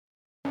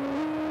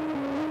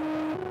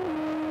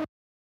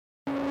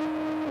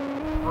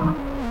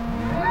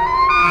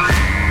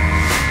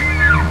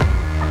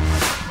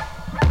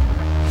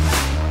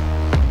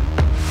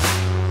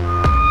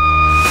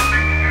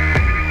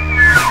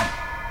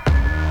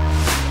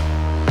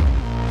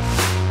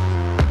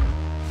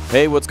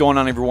Hey, what's going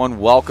on,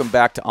 everyone? Welcome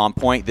back to On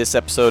Point. This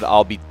episode,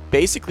 I'll be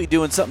basically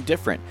doing something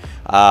different.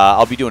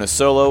 I'll be doing a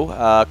solo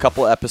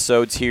couple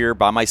episodes here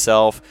by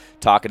myself,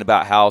 talking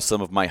about how some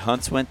of my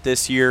hunts went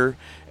this year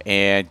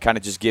and kind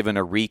of just giving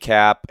a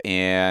recap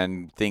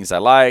and things I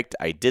liked,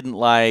 I didn't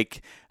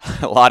like,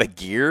 a lot of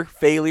gear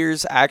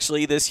failures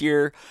actually this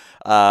year,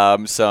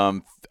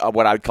 some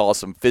what I would call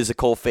some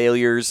physical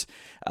failures,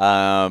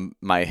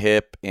 my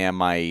hip and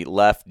my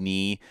left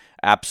knee.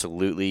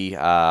 Absolutely.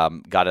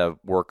 Got to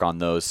work on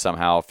those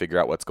somehow, figure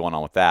out what's going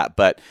on with that.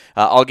 But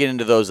I'll get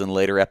into those in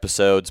later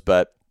episodes.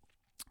 But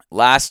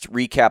last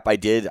recap I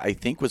did, I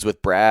think, was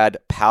with Brad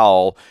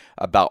Powell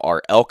about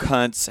our elk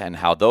hunts and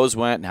how those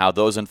went and how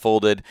those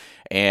unfolded.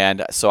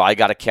 And so I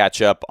got to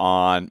catch up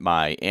on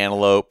my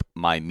antelope,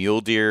 my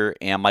mule deer,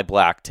 and my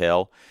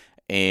blacktail.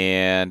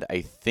 And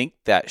I think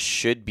that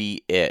should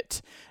be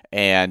it.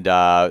 And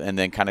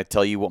then kind of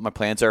tell you what my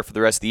plans are for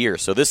the rest of the year.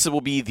 So this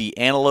will be the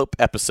antelope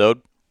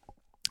episode.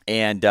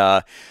 And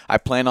I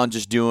plan on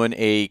just doing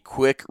a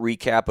quick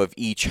recap of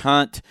each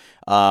hunt.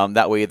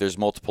 That way there's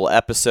multiple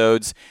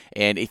episodes.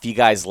 And if you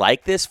guys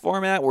like this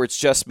format where it's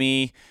just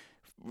me,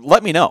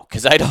 let me know,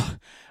 because I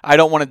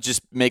don't want to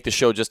just make the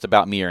show just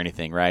about me or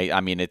anything, right?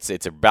 I mean,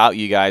 it's about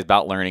you guys,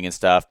 about learning and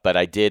stuff. But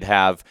I did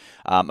have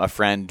a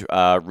friend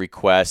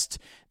request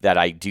that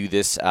I do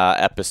this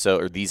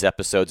episode or these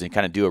episodes and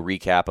kind of do a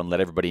recap and let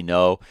everybody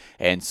know.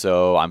 And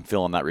so I'm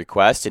filling that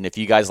request. And if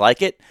you guys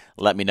like it,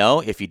 let me know.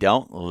 If you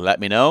don't, let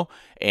me know.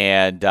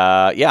 And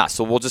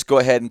so we'll just go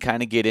ahead and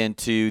kind of get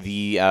into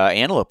the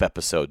antelope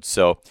episode.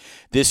 So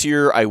this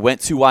year I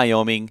went to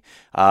Wyoming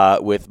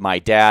with my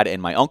dad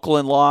and my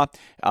uncle-in-law.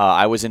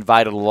 I was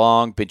invited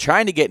along, been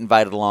trying to get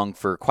invited along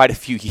for quite a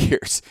few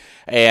years.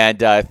 And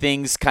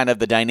things kind of,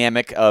 the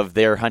dynamic of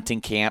their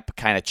hunting camp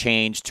kind of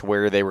changed to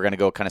where they were going to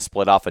go kind of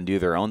split off and do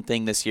their own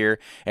thing this year.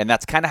 And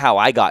that's kind of how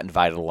I got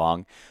invited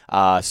along.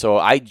 So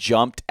I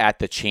jumped at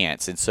the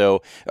chance. And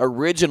so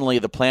originally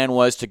the plan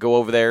was to go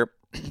over there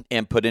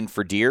and put in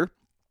for deer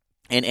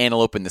and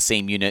antelope in the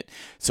same unit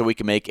so we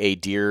can make a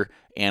deer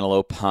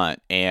antelope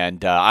hunt.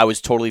 And I was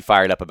totally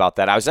fired up about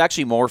that. I was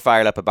actually more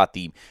fired up about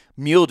the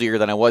mule deer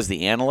than I was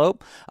the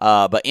antelope.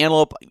 But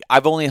antelope,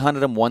 I've only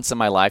hunted them once in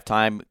my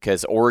lifetime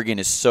because Oregon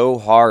is so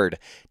hard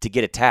to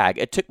get a tag.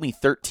 It took me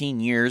 13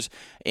 years,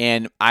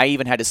 and I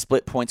even had to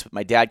split points with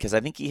my dad because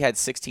I think he had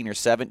 16 or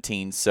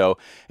 17. So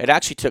it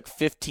actually took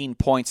 15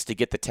 points to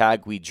get the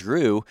tag we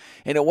drew,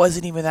 and it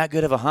wasn't even that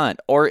good of a hunt.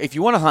 Or if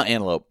you want to hunt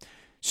antelope,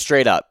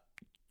 straight up,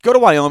 go to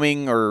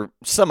Wyoming or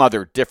some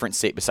other different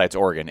state besides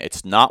Oregon.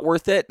 It's not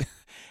worth it,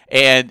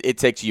 and it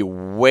takes you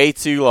way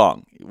too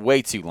long.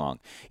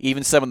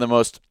 Even some of the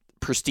most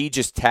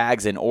prestigious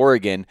tags in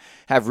Oregon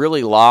have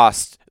really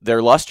lost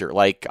their luster,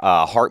 like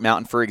Heart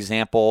Mountain, for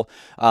example.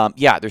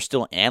 There's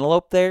still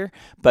antelope there,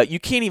 but you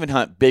can't even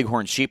hunt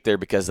bighorn sheep there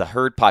because the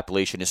herd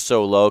population is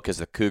so low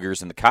because of the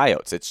cougars and the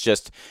coyotes. It's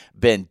just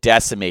been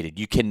decimated.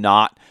 You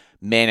cannot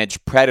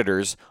manage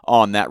predators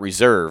on that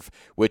reserve,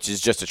 which is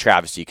just a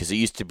travesty because it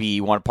used to be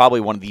probably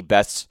one of the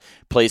best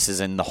places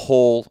in the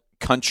whole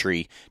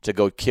country to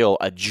go kill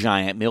a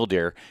giant mule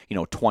deer,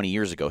 20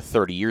 years ago,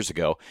 30 years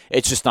ago.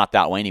 It's just not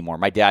that way anymore.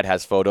 My dad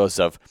has photos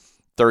of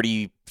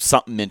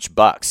 30-something inch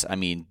bucks. I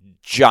mean,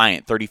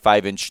 giant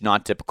 35-inch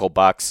non-typical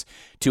bucks,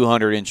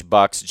 200-inch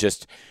bucks.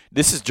 Just,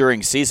 this is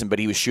during season, but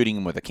he was shooting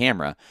them with a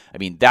camera. I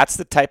mean, that's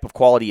the type of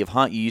quality of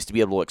hunt you used to be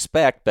able to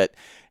expect, but,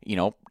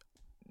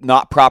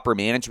 not proper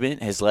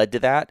management has led to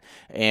that,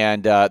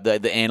 and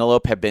the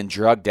antelope have been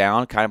drugged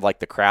down, kind of like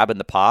the crab in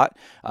the pot.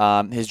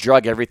 Has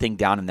drug everything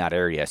down in that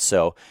area.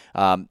 So,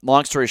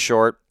 long story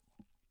short,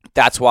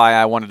 that's why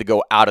I wanted to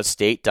go out of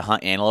state to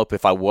hunt antelope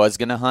if I was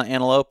going to hunt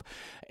antelope,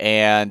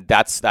 and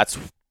that's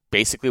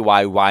basically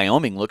why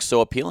Wyoming looks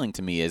so appealing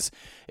to me.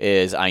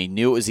 Is I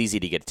knew it was easy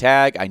to get a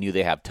tag. I knew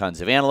they have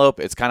tons of antelope.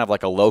 It's kind of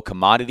like a low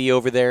commodity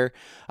over there.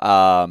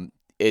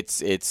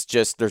 It's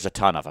just, there's a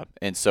ton of them.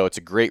 And so it's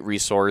a great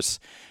resource,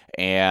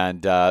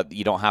 and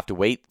you don't have to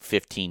wait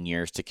 15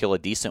 years to kill a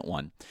decent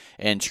one.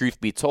 And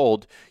truth be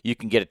told, you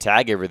can get a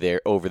tag over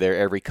there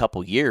every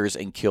couple years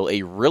and kill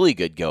a really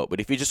good goat. But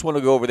if you just want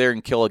to go over there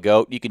and kill a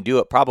goat, you can do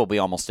it probably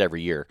almost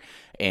every year.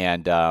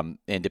 And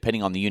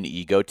depending on the unit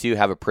you go to,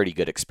 have a pretty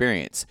good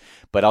experience.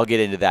 But I'll get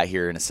into that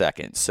here in a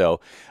second. So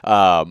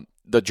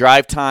the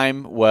drive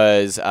time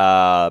was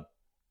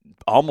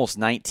almost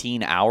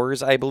 19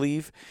 hours, I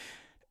believe.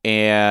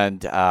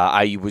 And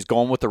I was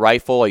going with the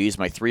rifle. I used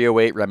my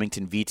 308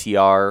 Remington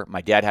VTR.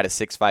 My dad had a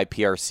 6.5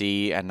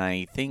 PRC, and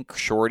I think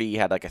Shorty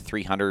had like a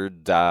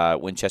 300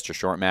 Winchester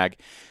short mag.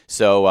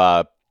 So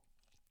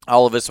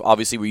all of us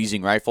obviously were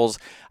using rifles.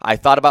 I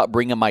thought about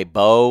bringing my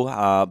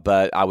bow,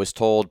 but I was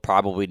told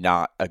probably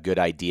not a good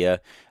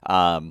idea.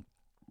 Apparently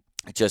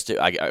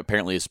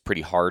it's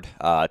pretty hard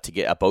to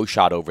get a bow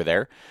shot over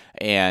there,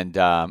 and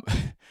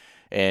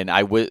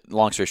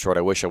long story short,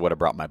 I wish I would have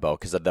brought my bow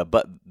because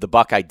the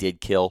buck I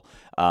did kill,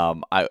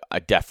 I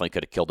definitely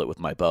could have killed it with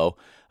my bow.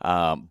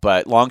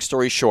 But long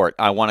story short,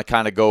 I want to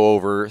kind of go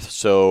over.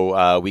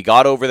 So we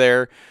got over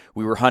there.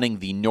 We were hunting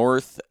the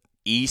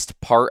northeast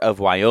part of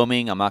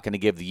Wyoming. I'm not going to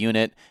give the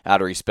unit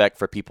out of respect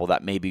for people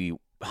that may be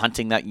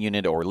hunting that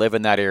unit or live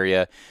in that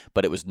area,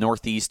 but it was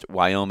northeast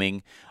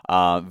Wyoming.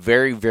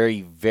 Very,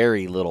 very,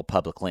 very little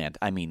public land.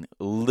 I mean,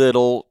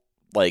 little,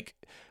 like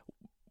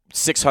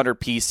 600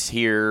 piece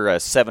here,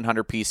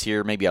 700 piece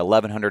here, maybe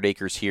 1,100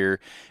 acres here.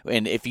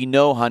 And if you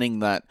know hunting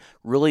that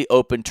really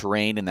open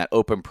terrain and that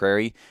open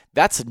prairie,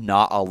 that's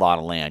not a lot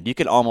of land. You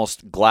can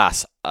almost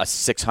glass a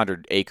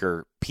 600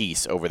 acre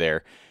piece over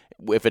there.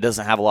 If it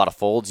doesn't have a lot of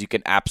folds, you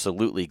can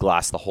absolutely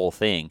glass the whole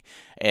thing.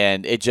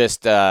 And it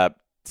just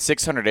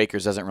 600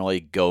 acres doesn't really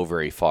go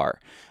very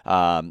far.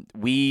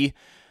 We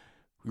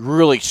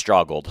really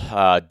struggled.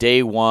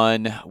 Day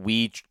one,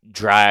 we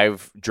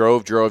drove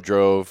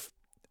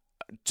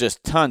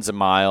just tons of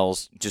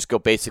miles, just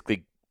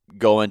basically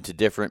go into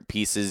different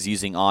pieces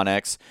using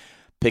onX,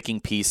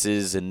 picking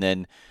pieces, and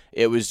then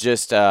it was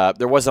just,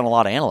 there wasn't a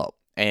lot of antelope.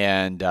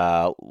 And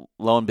lo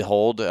and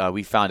behold,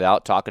 we found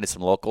out, talking to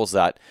some locals,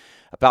 that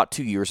about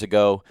 2 years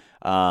ago,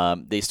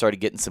 they started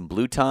getting some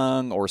blue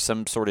tongue or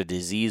some sort of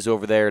disease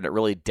over there, and it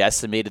really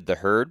decimated the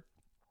herd.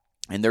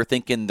 And they're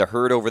thinking the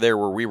herd over there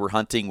where we were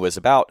hunting was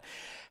about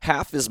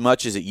half as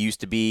much as it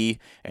used to be.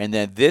 And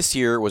then this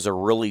year was a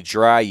really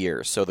dry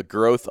year, so the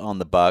growth on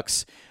the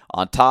bucks,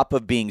 on top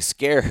of being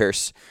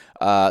scarce,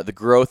 the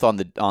growth on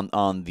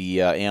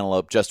the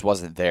antelope just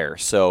wasn't there.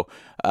 So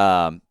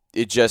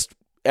it just,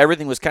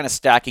 everything was kind of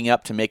stacking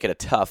up to make it a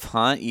tough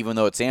hunt. Even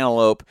though it's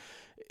antelope,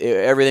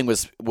 everything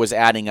was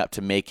adding up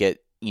to make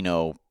it,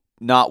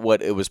 not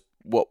what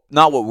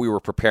we were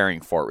preparing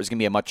for. It was going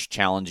to be a much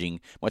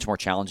more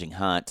challenging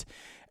hunt.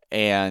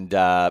 And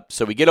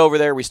so we get over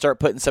there, we start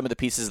putting some of the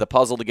pieces of the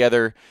puzzle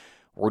together.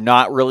 We're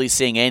not really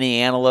seeing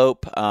any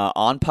antelope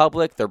on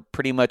public. They're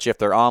pretty much, if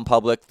they're on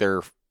public,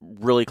 they're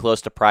really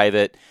close to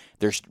private.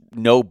 There's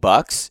no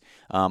bucks.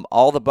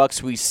 All the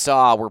bucks we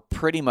saw were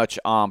pretty much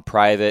on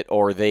private,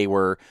 or they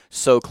were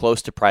so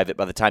close to private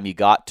by the time you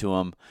got to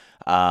them,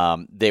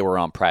 they were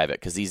on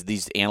private, because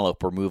these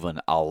antelope were moving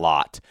a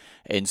lot.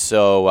 And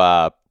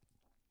so,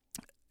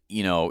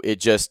 it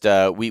just,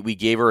 we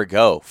gave her a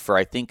go for,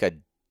 I think, a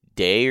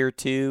day or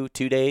 2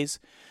 days.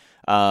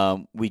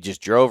 We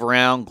just drove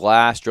around,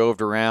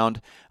 drove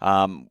around.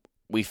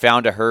 We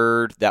found a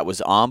herd that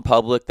was on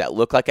public that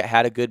looked like it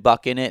had a good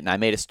buck in it, and I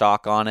made a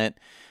stalk on it.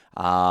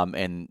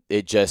 And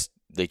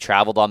they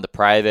traveled on the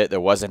private. There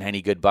wasn't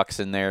any good bucks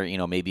in there,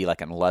 maybe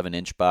like an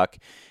 11-inch buck.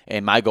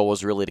 And my goal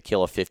was really to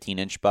kill a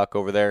 15-inch buck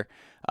over there.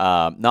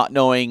 Not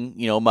knowing,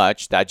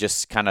 much, that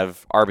just kind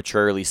of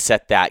arbitrarily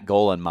set that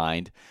goal in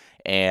mind,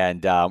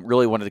 and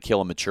really wanted to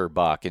kill a mature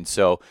buck. And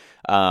so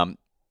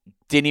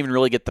didn't even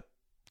really get the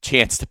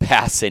chance to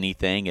pass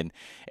anything,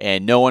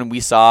 and no one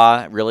we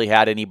saw really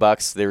had any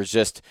bucks. There was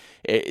just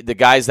the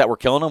guys that were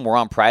killing them were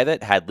on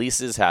private, had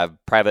leases,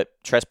 have private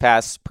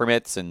trespass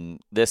permits, and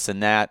this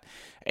and that.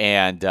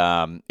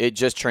 And it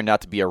just turned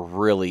out to be a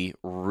really,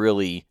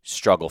 really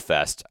struggle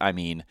fest. I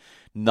mean,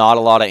 not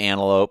a lot of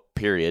antelope,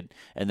 period,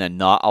 and then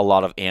not a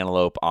lot of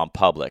antelope on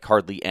public,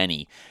 hardly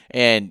any.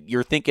 And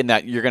you're thinking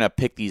that you're going to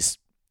pick these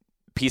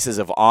pieces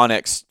of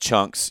onX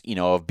chunks,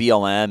 of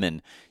BLM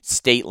and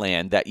state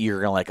land, that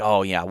you're going to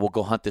oh yeah, we'll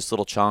go hunt this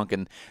little chunk,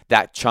 and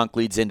that chunk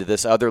leads into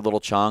this other little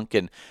chunk.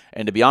 And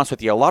to be honest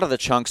with you, a lot of the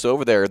chunks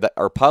over there that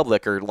are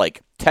public are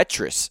like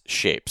Tetris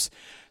shapes.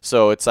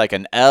 So it's like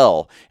an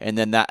L, and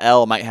then that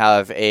L might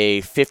have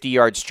a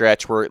 50-yard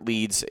stretch where it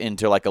leads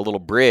into like a little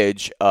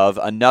bridge of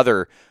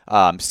another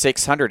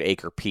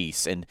 600-acre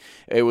piece. And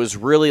it was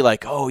really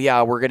like, oh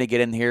yeah, we're going to get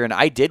in here. And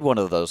I did one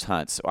of those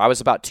hunts. I was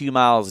about 2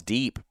 miles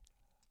deep.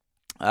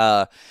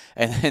 And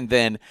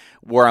then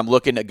where I'm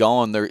looking at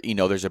going there,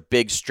 there's a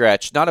big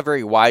stretch, not a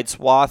very wide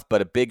swath,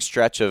 but a big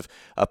stretch of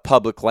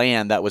public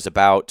land that was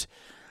about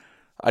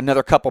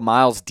another couple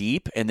miles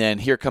deep. And then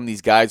here come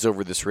these guys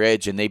over this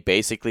ridge, and they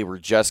basically were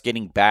just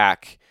getting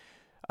back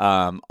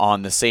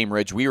on the same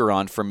ridge we were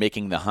on from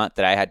making the hunt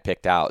that I had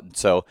picked out. And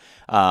so,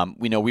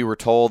 we were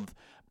told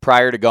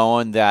prior to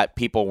going that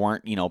people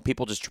weren't,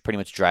 people just pretty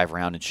much drive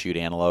around and shoot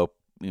antelope,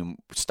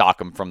 stalk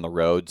them from the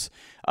roads.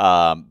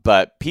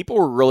 But people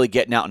were really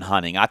getting out and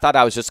hunting. I thought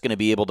I was just going to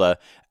be able to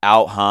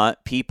out hunt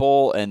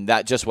people, and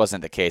that just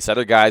wasn't the case.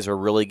 Other guys were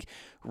really,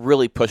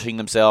 really pushing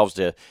themselves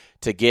to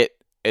get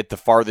at the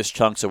farthest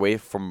chunks away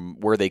from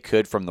where they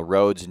could from the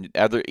roads. And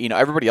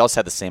everybody else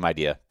had the same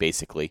idea,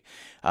 basically.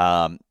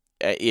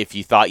 If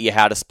you thought you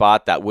had a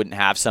spot that wouldn't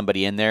have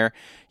somebody in there,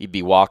 you'd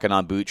be walking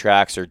on boot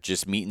tracks or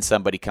just meeting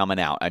somebody coming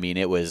out. I mean,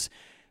 it was,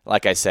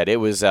 like I said, it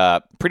was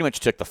pretty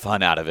much took the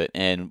fun out of it.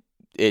 And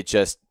it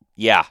just,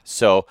 yeah.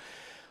 So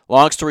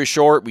long story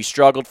short, we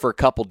struggled for a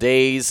couple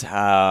days.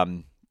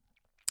 Shorty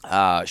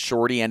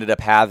ended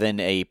up having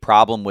a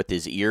problem with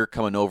his ear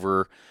coming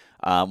over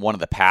one of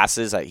the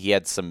passes. He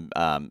had some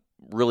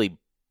really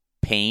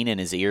pain in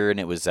his ear, and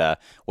it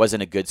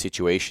wasn't a good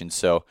situation.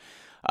 So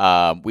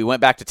we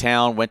went back to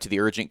town, went to the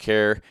urgent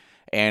care,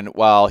 and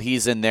while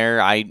he's in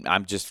there,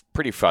 I'm just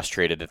pretty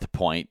frustrated at the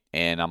point,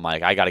 and I'm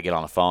like, I got to get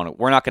on the phone.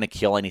 We're not going to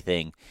kill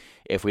anything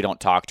if we don't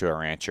talk to a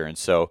rancher. And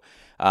so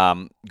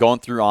going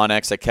through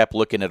Onyx, I kept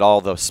looking at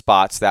all the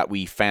spots that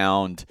we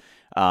found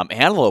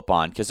antelope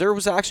on, because there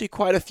was actually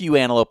quite a few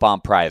antelope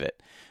on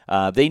private.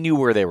 They knew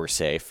where they were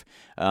safe.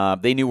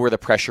 They knew where the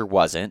pressure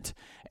wasn't,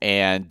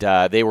 and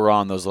they were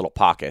on those little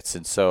pockets.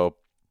 And so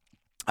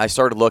I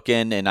started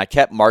looking, and I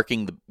kept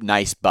marking the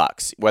nice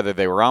bucks, whether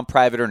they were on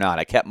private or not.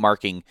 I kept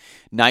marking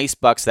nice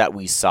bucks that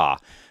we saw.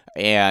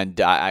 And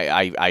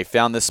I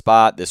found this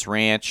spot, this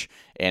ranch,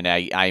 and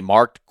I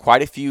marked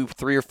quite a few,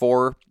 3 or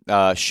 4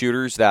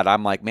 shooters that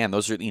I'm like, man,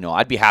 those are,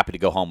 I'd be happy to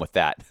go home with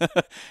that.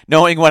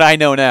 Knowing what I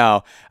know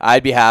now,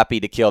 I'd be happy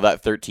to kill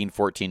that 13,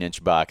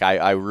 14-inch buck.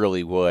 I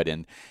really would.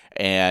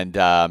 And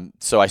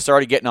so I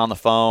started getting on the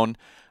phone.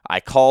 I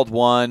called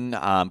one,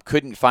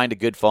 couldn't find a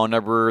good phone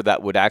number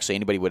that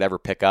anybody would ever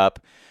pick up,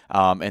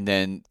 and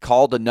then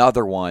called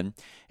another one,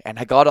 and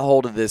I got a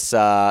hold of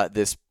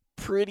this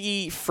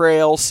pretty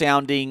frail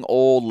sounding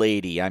old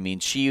lady. I mean,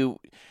 she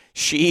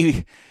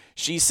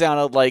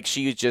sounded like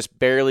she just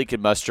barely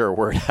could muster a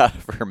word out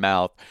of her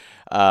mouth.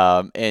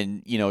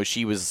 And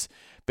she was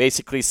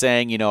basically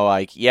saying,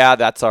 like, yeah,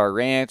 that's our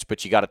ranch,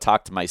 but you got to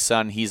talk to my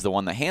son. He's the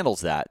one that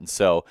handles that. And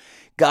so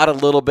got a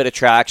little bit of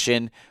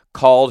traction,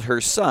 called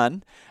her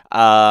son,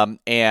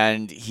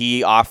 and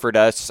he offered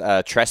us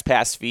a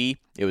trespass fee.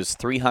 It was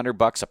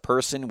 $300 a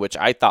person, which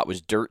I thought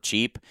was dirt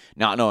cheap,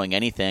 not knowing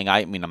anything.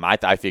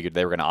 I figured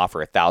they were going to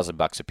offer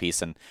 $1,000 a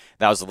piece, and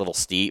that was a little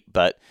steep.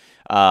 But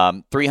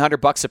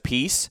 $300 a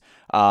piece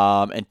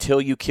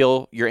until you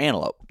kill your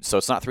antelope. So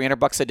it's not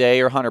 $300 a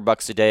day or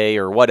 $100 a day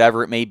or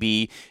whatever it may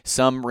be.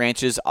 Some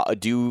ranches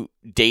do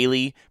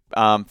daily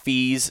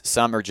fees.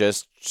 Some are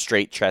just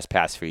straight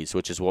trespass fees,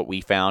 which is what we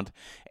found.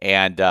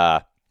 And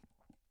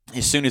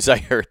as soon as I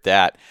heard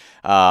that,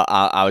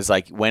 I was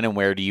like, when and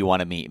where do you want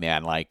to meet,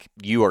 man? Like,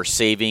 you are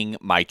saving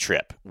my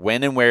trip.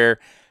 When and where,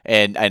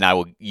 and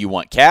you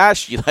want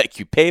cash? You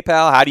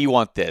PayPal? How do you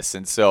want this?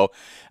 And so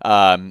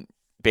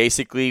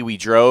basically we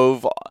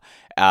drove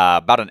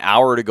about an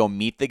hour to go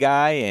meet the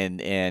guy,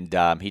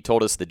 and he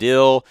told us the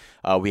deal.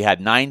 We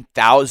had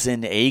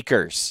 9,000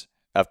 acres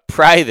of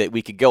private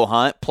we could go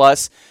hunt,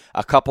 plus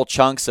a couple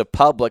chunks of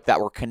public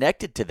that were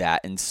connected to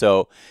that. And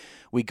so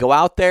we go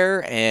out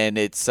there, and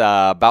it's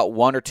about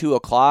 1 or 2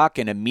 o'clock,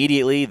 and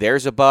immediately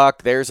there's a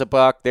buck, there's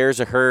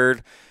a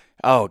herd.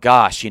 Oh,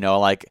 gosh,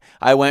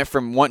 I went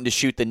from wanting to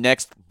shoot the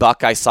next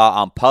buck I saw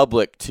on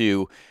public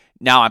to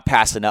now I'm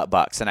passing up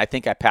bucks. And I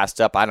think I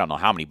passed up, I don't know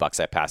how many bucks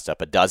I passed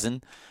up, a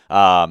dozen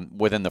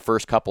within the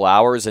first couple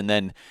hours. And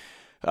then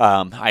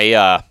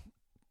I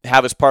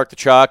have us park the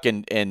truck,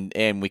 and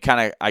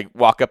I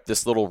walk up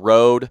this little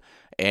road,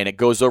 and it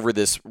goes over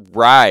this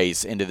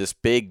rise into this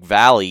big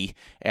valley,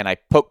 and I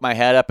poke my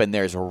head up, and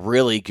there's a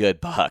really good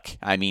buck.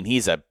 I mean,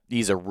 he's a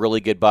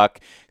really good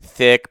buck,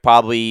 thick,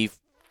 probably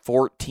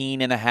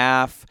 14 and a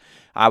half,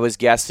 I was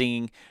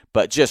guessing,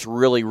 but just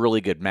really,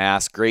 really good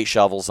mass, great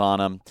shovels on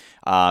him.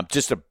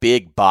 Just a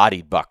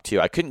big-bodied buck,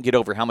 too. I couldn't get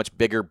over how much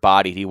bigger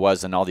bodied he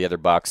was than all the other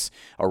bucks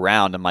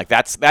around. I'm like,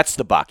 that's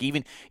the buck.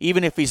 Even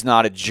if he's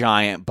not a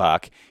giant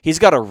buck, he's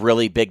got a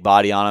really big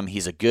body on him.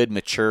 He's a good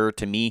mature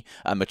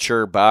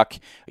buck.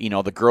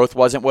 The growth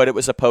wasn't what it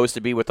was supposed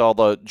to be with all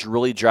the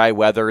really dry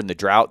weather and the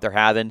drought they're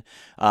having.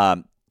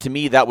 To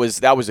me, that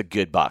was a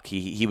good buck.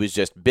 He was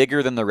just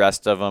bigger than the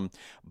rest of them,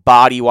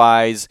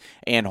 body-wise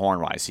and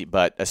horn-wise,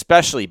 but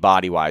especially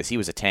body-wise. He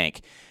was a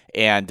tank.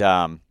 And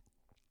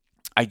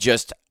I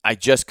just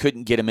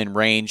couldn't get him in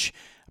range,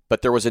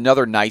 but there was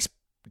another nice,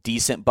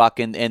 decent buck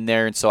in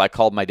there, and so I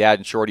called my dad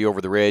and Shorty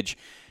over the ridge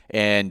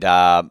and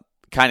kind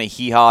of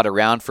hee-hawed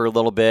around for a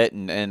little bit,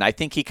 and I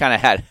think he kind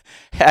of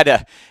had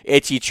a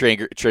itchy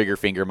trigger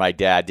finger, my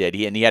dad did.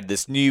 He had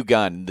this new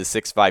gun, the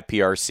 6.5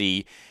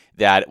 PRC,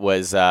 that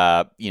was,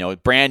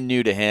 brand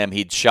new to him.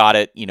 He'd shot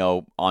it,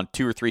 on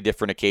 2 or 3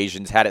 different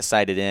occasions, had it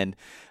sighted in,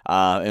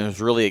 and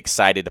was really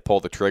excited to pull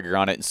the trigger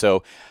on it. And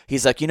so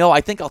he's like,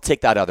 I think I'll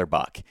take that other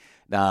buck.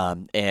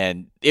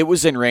 And it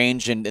was in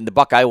range, and the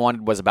buck I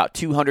wanted was about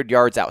 200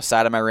 yards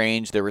outside of my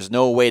range. There was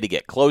no way to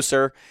get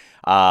closer.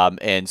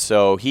 And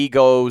so he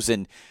goes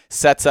and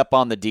sets up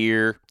on the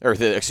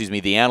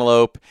the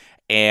antelope,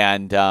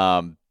 and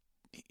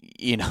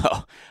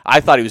I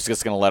thought he was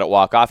just going to let it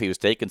walk off. He was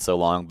taking so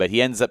long, but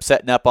he ends up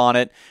setting up on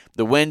it.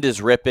 The wind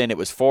is ripping. It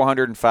was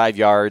 405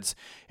 yards,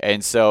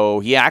 and so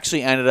he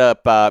actually ended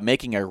up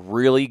making a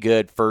really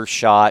good first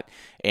shot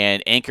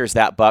and anchors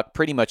that buck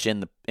pretty much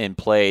in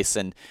place.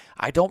 And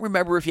I don't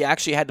remember if he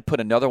actually had to put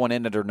another one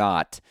in it or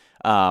not.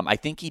 I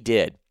think he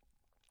did,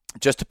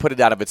 just to put it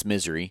out of its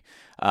misery.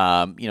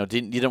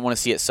 Didn't want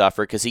to see it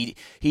suffer, because he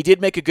did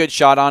make a good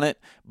shot on it,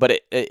 but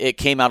it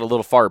came out a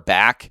little far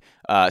back.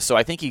 So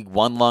I think he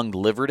one-lung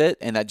livered it,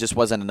 and that just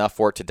wasn't enough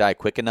for it to die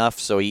quick enough.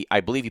 So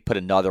I believe he put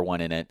another one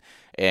in it,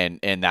 and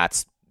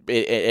that's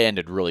it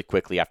ended really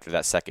quickly after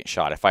that second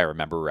shot, if I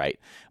remember right.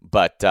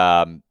 But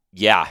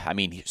yeah, I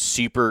mean,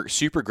 super,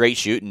 super great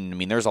shooting. I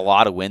mean, there's a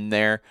lot of wind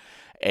there,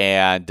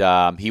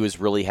 and he was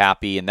really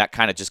happy, and that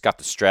kind of just got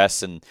the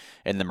stress and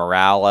the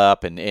morale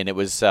up, and it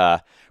was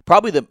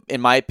probably in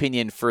my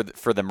opinion, for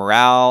the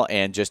morale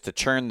and just to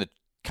turn the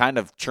kind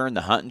of turn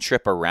the hunting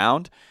trip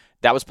around.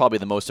 That was probably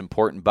the most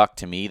important buck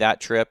to me that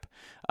trip.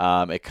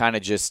 It kind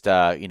of just,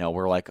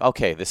 we're like,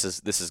 okay, this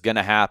is going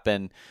to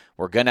happen.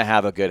 We're going to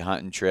have a good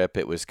hunting trip.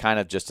 It was kind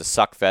of just a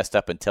suck fest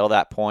up until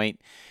that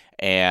point.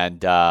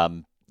 And,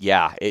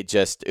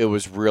 it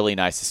was really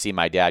nice to see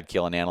my dad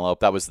kill an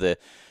antelope. That was the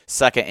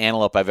second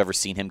antelope I've ever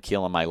seen him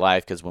kill in my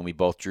life, because when we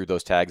both drew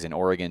those tags in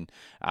Oregon,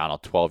 I don't know,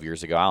 12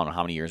 years ago, I don't know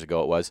how many years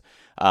ago it was,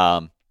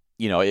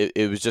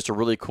 it was just a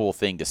really cool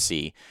thing to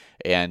see.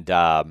 And,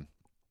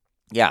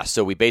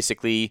 so we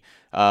basically,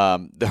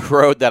 the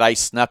road that I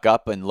snuck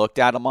up and looked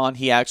at him on,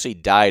 he actually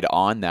died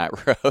on that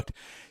road.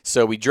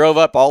 So we drove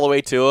up all the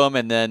way to him,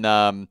 and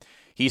then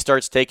he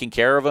starts taking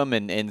care of him,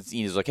 and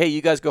he's like, hey,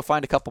 you guys go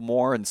find a couple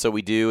more. And so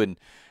we do, and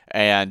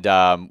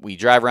we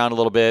drive around a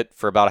little bit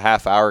for about a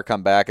half hour,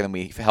 come back, and then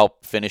we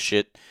help finish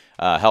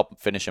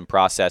and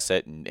process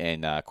it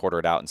and quarter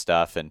it out and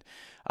stuff, and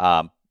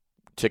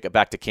took it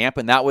back to camp.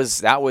 And that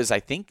was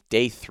I think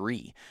day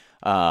 3.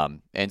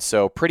 And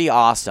so pretty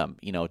awesome.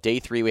 Day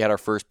 3, we had our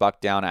first buck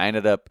down. I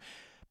ended up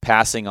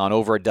passing on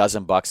over a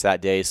dozen bucks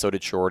that day. So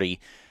did Shorty,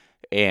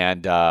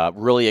 and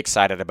really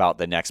excited about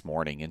the next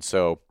morning. And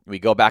so we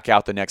go back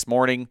out the next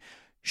morning.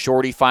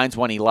 Shorty finds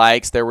one he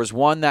likes. There was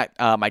one that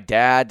my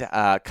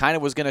dad kind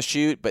of was going to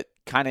shoot, but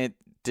kind of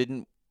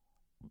didn't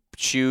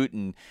shoot.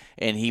 And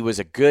he was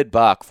a good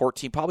buck,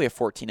 probably a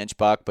 14-inch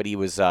buck, but he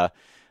was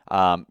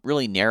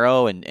really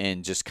narrow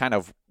and just kind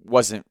of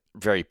wasn't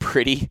very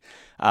pretty.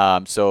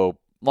 So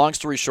long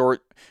story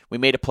short, we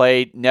made a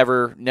play,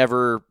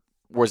 never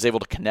was able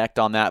to connect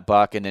on that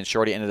buck. And then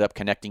Shorty ended up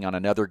connecting on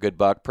another good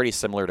buck, pretty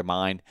similar to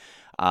mine.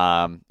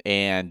 I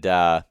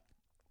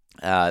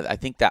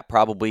think that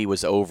probably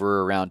was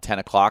over around 10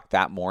 o'clock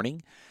that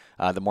morning,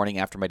 the morning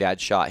after my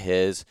dad shot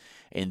his.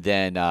 And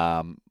then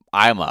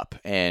I'm up,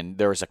 and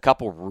there was a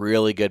couple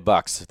really good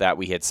bucks that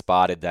we had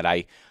spotted that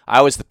I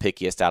was the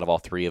pickiest out of all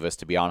 3 of us,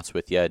 to be honest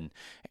with you.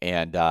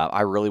 And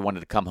I really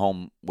wanted to come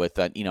home with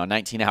a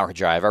 19-hour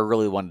drive. I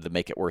really wanted to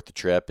make it worth the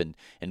trip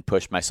and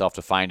push myself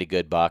to find a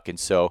good buck. And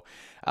so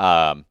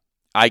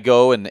I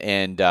go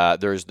and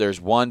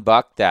there's one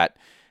buck that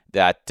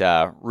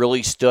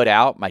really stood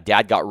out. My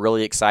dad got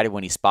really excited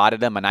when he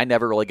spotted him, and I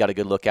never really got a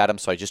good look at him.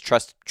 So I just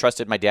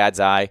trusted my dad's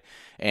eye,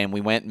 and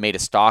we went and made a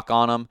stalk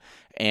on him,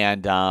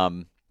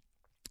 and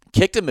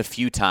kicked him a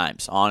few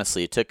times.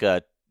 Honestly, it took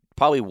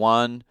probably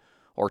 1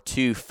 or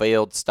 2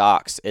 failed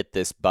stalks at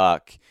this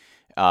buck.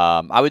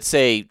 I would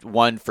say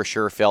one for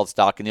sure failed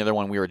stalk, and the other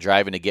one we were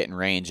driving to get in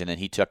range, and then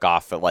he took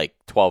off at like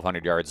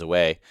 1,200 yards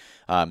away.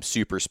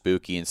 Super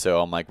spooky, and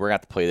so I'm like, we're going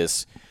to have to play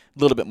this a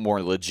little bit more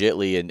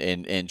legitly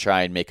and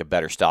try and make a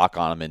better stalk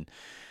on him.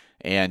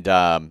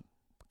 And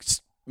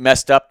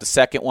messed up the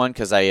second one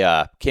because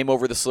I came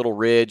over this little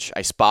ridge.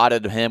 I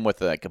spotted him with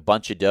like a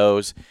bunch of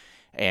does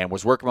and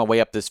was working my way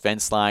up this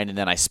fence line, and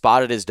then I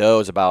spotted his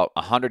does about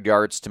 100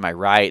 yards to my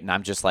right, and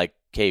I'm just like,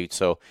 okay,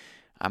 so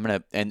I'm going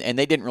to – and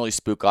they didn't really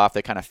spook off.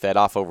 They kind of fed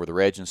off over the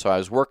ridge, and so I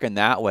was working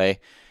that way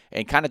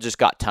and kind of just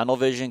got tunnel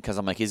vision because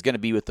I'm like, he's going to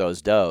be with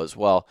those does.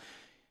 Well,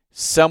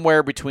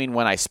 somewhere between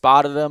when I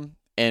spotted him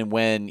and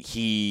when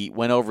he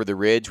went over the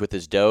ridge with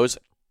his does,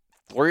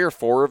 3 or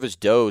 4 of his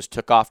does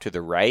took off to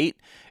the right,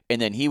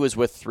 and then he was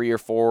with 3 or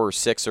 4 or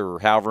 6 or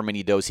however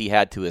many does he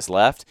had to his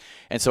left.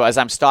 And so as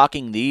I'm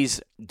stalking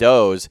these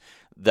does,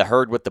 the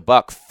herd with the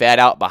buck fed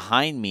out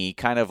behind me,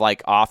 kind of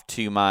like off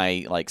to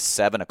my like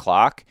 7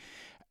 o'clock,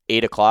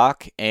 8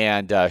 o'clock,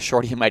 and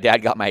Shorty and my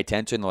dad got my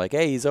attention. They're like,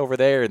 hey, he's over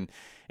there.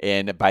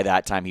 And by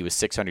that time, he was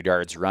 600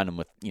 yards running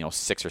with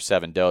 6 or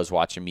 7 does,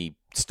 watching me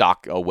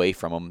stalk away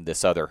from him,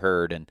 this other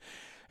herd, and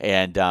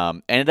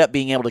ended up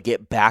being able to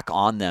get back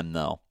on them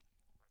though.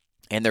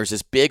 And there's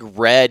this big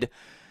red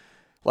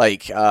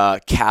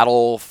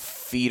cattle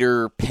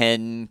feeder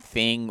pen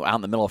thing out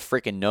in the middle of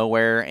freaking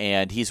nowhere,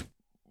 and he's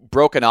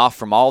broken off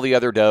from all the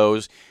other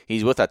does.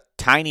 He's with a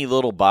tiny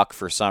little buck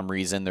for some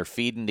reason. They're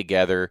feeding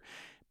together.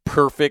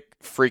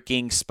 Perfect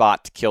freaking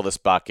spot to kill this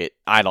bucket.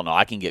 I don't know.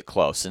 I can get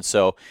close. And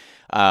so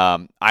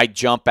I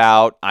jump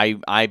out.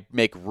 I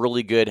make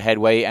really good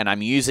headway, and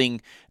I'm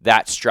using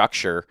that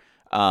structure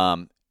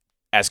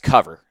as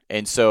cover.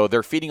 And so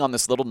they're feeding on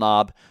this little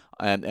knob,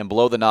 and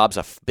below the knob's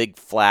a big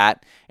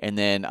flat, and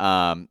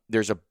then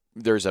there's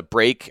a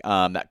break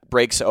that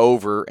breaks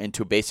over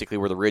into basically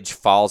where the ridge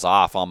falls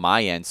off on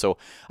my end. So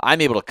I'm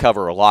able to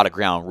cover a lot of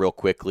ground real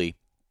quickly.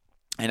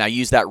 And I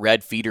use that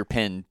red feeder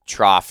pin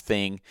trough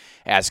thing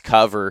as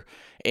cover.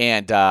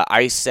 And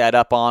I set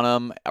up on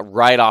him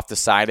right off the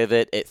side of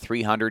it at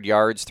 300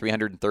 yards,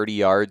 330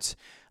 yards,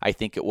 I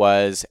think it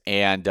was.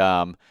 And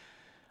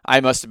I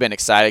must have been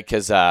excited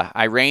because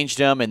I ranged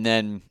him, and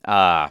then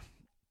I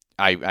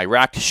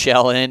racked a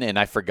shell in, and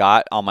I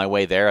forgot on my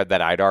way there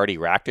that I'd already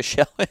racked a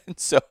shell in.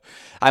 So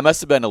I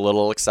must have been a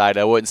little excited.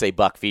 I wouldn't say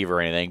buck fever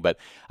or anything, but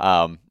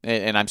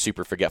and I'm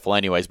super forgetful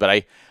anyways.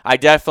 But I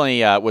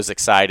definitely was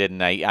excited,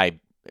 and I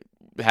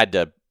had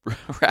to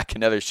rack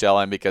another shell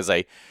in because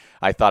I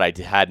thought I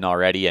hadn't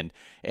already.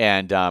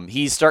 And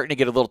he's starting to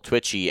get a little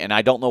twitchy, and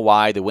I don't know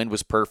why. The wind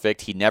was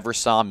perfect. He never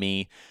saw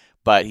me,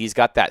 but he's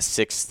got that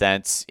sixth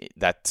sense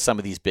that some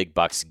of these big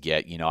bucks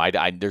get.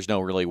 There's no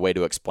really way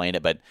to explain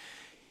it, but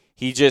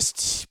he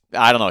just,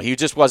 I don't know, he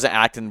just wasn't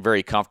acting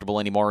very comfortable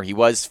anymore. He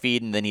was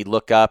feeding, then he'd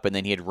look up, and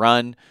then he'd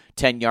run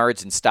 10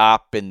 yards and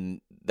stop,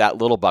 and that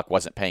little buck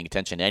wasn't paying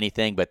attention to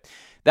anything, but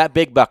that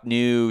big buck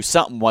knew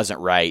something wasn't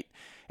right.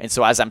 And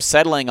so as I'm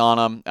settling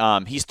on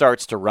him, he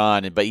starts to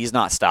run, but he's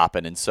not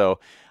stopping. And so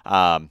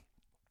right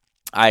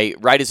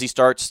as he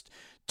starts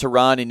to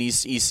run and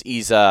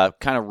he's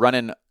kind of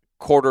running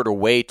quartered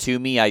away to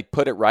me, I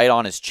put it right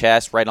on his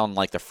chest, right on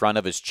like the front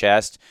of his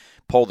chest,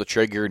 pull the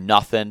trigger,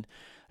 nothing.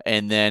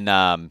 And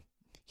then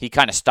he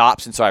kind of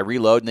stops, and so I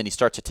reload, and then he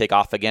starts to take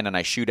off again, and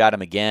I shoot at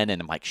him again,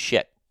 and I'm like,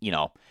 shit,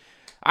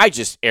 I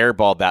just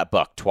airballed that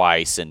buck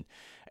twice, and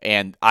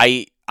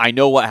I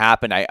know what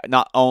happened.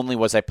 Not only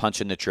was I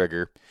punching the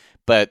trigger,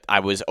 but I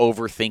was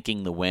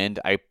overthinking the wind.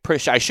 I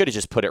should have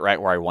just put it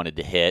right where I wanted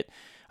to hit,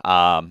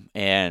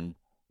 and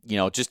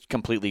just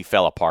completely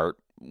fell apart,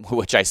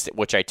 which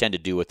I tend to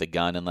do with the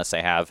gun unless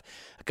I have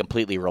a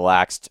completely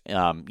relaxed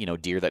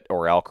deer that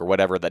or elk or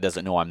whatever that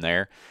doesn't know I'm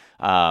there.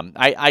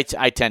 I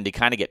tend to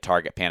kind of get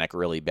target panic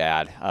really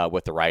bad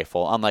with the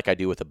rifle, unlike I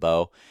do with a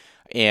bow,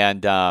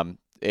 and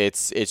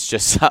it's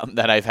just something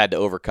that I've had to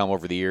overcome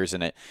over the years,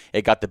 and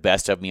it got the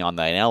best of me on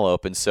the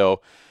antelope, and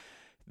so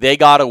they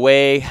got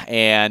away,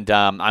 and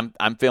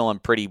I'm feeling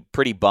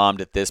pretty bummed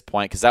at this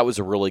point because that was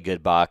a really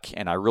good buck,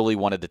 and I really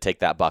wanted to take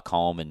that buck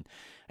home,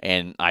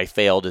 and I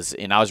failed,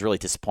 and I was really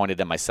disappointed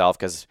in myself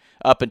because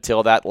up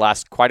until that,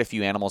 last quite a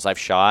few animals I've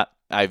shot,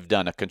 I've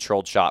done a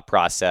controlled shot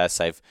process.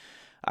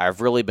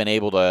 I've really been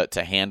able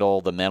to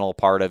handle the mental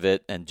part of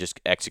it and just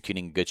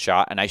executing a good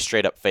shot, and I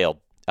straight up failed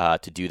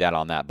to do that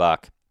on that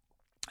buck.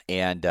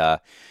 And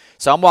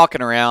so I'm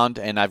walking around,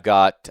 and I've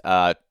got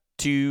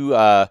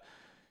two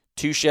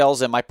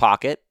shells in my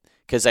pocket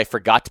because I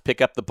forgot to pick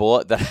up the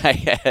bullet that I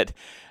had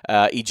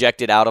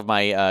ejected out of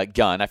my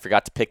gun. I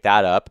forgot to pick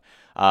that up,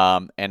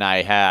 and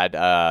I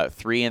had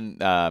three in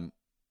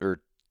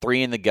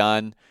the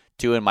gun,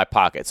 2 in my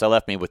pocket. So it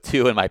left me with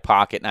 2 in my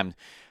pocket, and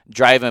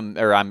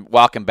I'm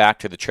walking back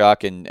to the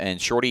truck,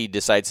 and Shorty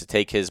decides to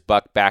take his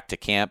buck back to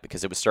camp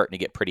because it was starting to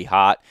get pretty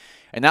hot,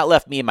 and that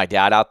left me and my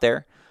dad out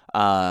there.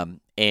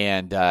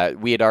 And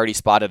we had already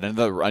spotted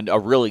a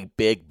really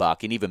big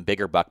buck, an even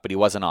bigger buck, but he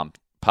wasn't on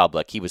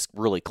public. He was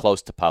really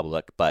close to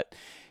public, but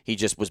he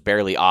just was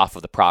barely off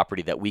of the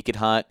property that we could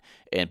hunt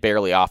and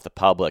barely off the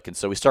public. And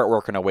so we start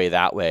working our way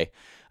that way,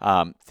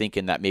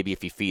 thinking that maybe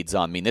if he feeds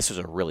on, this was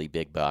a really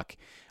big buck.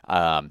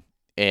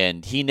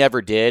 And he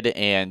never did,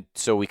 and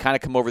so we kind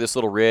of come over this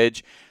little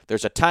ridge.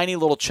 There's a tiny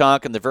little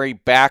chunk in the very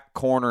back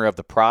corner of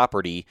the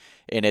property,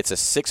 and it's a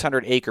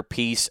 600-acre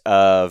piece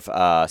of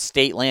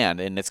state land,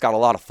 and it's got a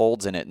lot of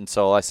folds in it. And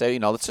so I say,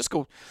 let's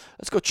go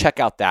check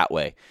out that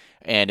way.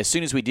 And as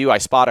soon as we do, I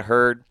spot a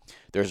herd.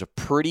 There's a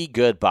pretty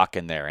good buck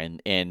in there,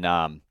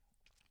 and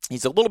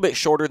he's a little bit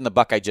shorter than the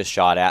buck I just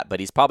shot at, but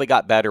he's probably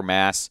got better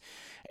mass,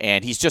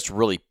 and he's just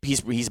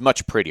he's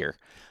much prettier.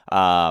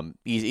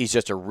 He's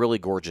just a really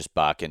gorgeous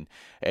buck,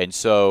 and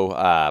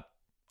so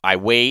I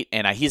wait,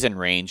 and he's in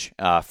range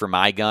for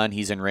my gun.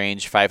 He's in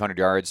range 500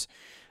 yards.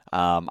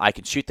 I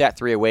can shoot that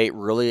 308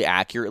 really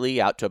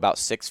accurately out to about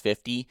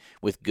 650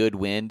 with good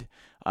wind.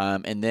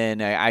 And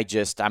then I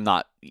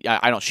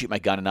don't shoot my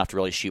gun enough to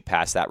really shoot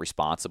past that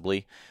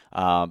responsibly.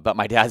 But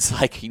my dad's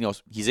like,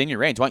 he's in your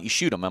range. Why don't you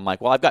shoot him? I'm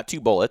like, well, I've got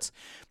 2 bullets.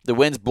 The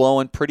wind's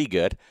blowing pretty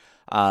good.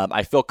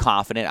 I feel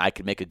confident I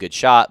could make a good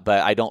shot,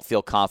 but I don't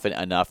feel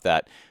confident enough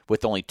that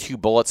with only 2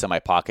 bullets in my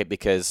pocket,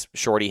 because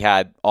Shorty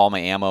had all my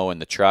ammo in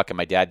the truck and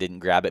my dad didn't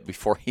grab it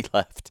before he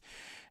left.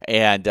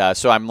 And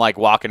so I'm like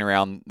walking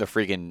around the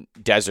freaking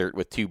desert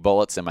with 2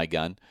 bullets in my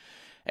gun.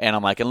 And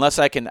I'm like, unless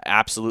I can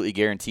absolutely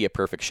guarantee a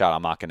perfect shot,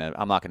 I'm not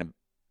gonna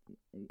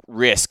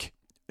risk,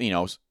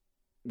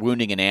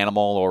 wounding an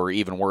animal or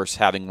even worse,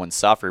 having one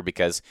suffer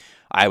because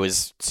I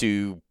was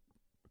too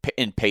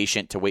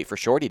impatient to wait for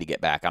Shorty to get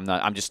back.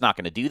 I'm just not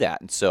going to do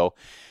that. And so,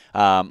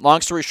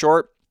 long story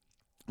short,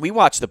 we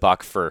watched the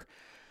buck for,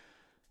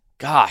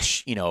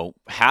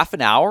 half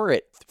an hour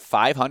at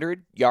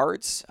 500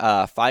 yards,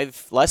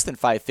 less than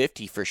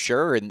 550 for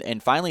sure.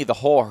 And finally the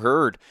whole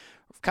herd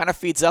kind of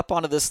feeds up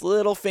onto this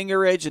little finger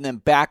ridge and then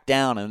back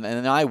down. And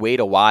then I wait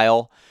a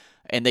while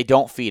and they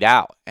don't feed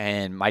out.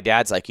 And my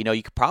dad's like, you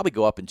could probably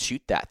go up and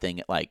shoot that thing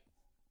at like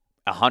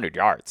 100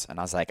 yards. And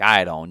I was like,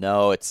 I don't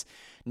know. It's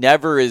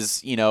never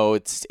as,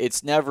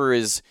 it's never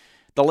as,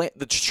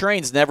 the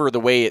terrain's never the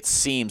way it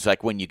seems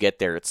like when you get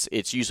there.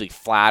 It's usually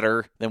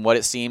flatter than what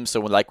it seems.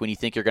 So when you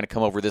think you're going to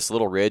come over this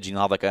little ridge and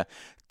you'll have like a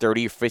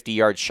 30 or 50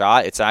 yard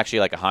shot, it's actually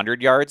like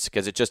 100 yards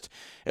because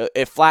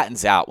it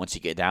flattens out once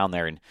you get down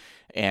there.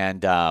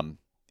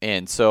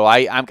 And so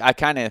I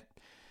kind of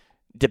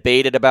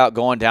debated about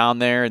going down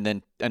there, and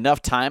then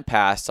enough time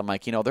passed. I'm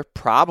like, they're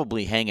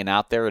probably hanging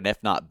out there, and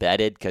if not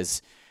bedded,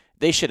 because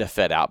they should have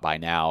fed out by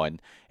now.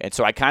 And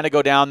so I kind of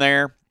go down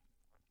there,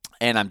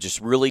 and I'm just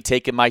really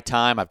taking my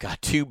time. I've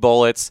got 2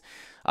 bullets.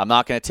 I'm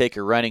not going to take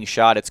a running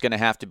shot. It's going to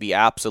have to be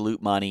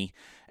absolute money.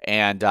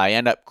 And I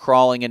end up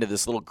crawling into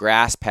this little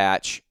grass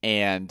patch,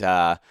 and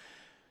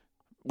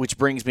which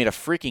brings me to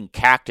freaking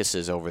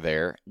cactuses over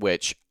there,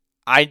 which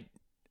I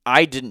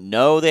didn't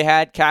know they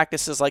had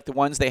cactuses like the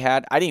ones they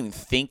had. I didn't even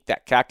think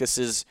that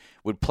cactuses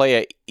would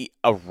play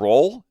a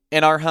role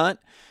in our hunt.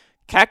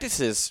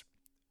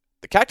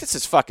 The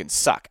cactuses fucking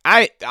suck.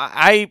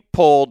 I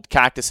pulled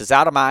cactuses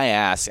out of my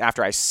ass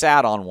after I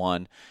sat on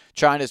one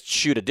trying to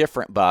shoot a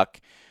different buck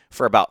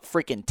for about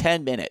freaking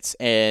 10 minutes.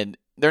 And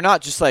they're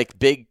not just like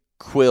big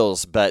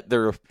quills, but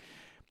they're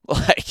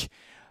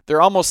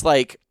almost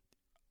like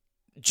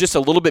just a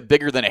little bit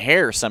bigger than a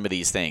hair, some of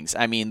these things.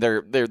 I mean,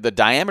 they're the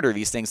diameter of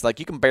these things, like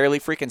you can barely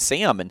freaking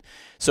see them. And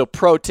so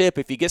pro tip,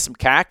 if you get some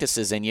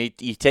cactuses and you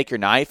take your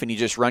knife and you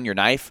just run your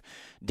knife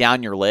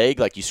down your leg,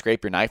 like you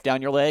scrape your knife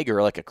down your leg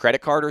or like a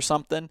credit card or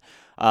something,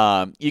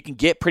 you can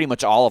get pretty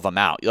much all of them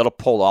out. It'll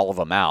pull all of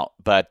them out.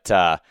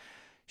 But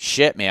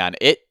shit, man,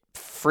 it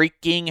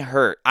freaking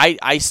hurt.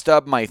 I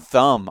stubbed my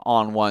thumb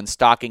on one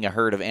stalking a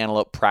herd of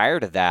antelope prior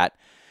to that.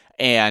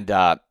 And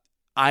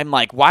I'm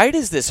like, why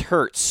does this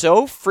hurt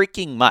so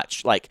freaking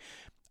much? Like,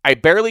 I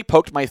barely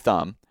poked my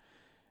thumb,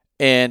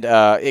 and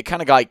it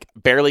kind of like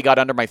barely got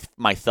under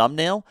my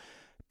thumbnail,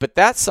 but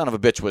that son of a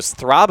bitch was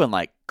throbbing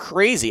like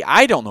crazy.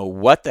 I don't know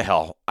what the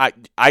hell.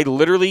 I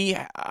literally,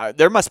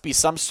 there must be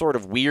some sort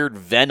of weird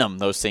venom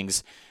those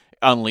things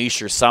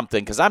unleash or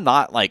something, because I'm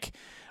not like,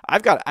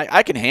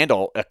 I can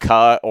handle a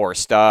cut or a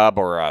stub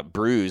or a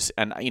bruise,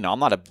 and I'm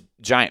not a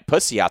giant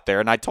pussy out there.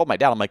 And I told my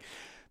dad, I'm like,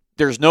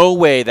 there's no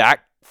way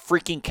that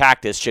freaking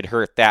cactus should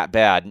hurt that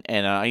bad.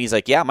 And he's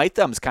like, yeah, my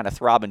thumb's kind of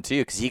throbbing too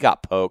because he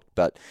got poked.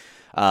 But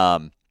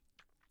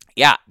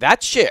yeah,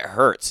 that shit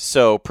hurts.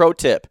 So pro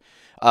tip,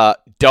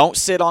 don't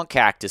sit on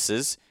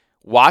cactuses.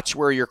 Watch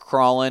where you're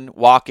crawling,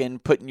 walking,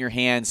 putting your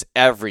hands,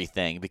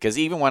 everything. Because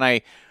even when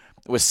I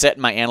was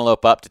setting my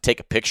antelope up to take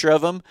a picture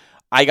of him,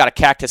 I got a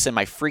cactus in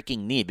my freaking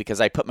knee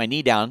because I put my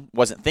knee down,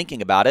 wasn't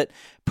thinking about it,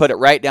 put it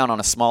right down on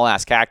a small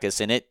ass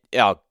cactus, and it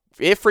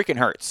freaking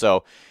hurts.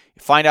 So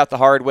find out the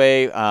hard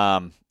way.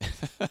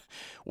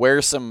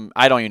 Wear some,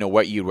 I don't even know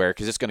what you'd wear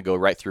because it's going to go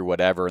right through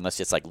whatever unless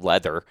it's like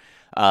leather.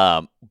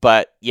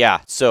 But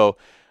yeah, so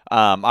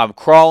I'm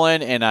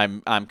crawling and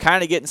I'm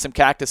kind of getting some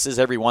cactuses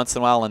every once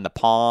in a while in the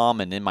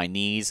palm and in my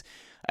knees.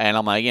 And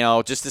I'm like,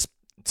 just this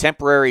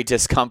temporary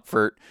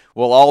discomfort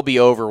will all be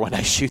over when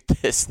I shoot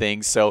this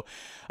thing. So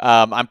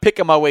I'm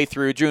picking my way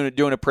through,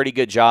 doing a pretty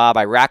good job.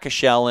 I rack a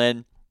shell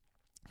in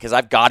because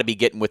I've got to be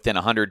getting within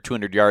 100,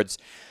 200 yards.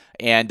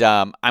 And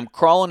I'm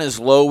crawling as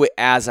low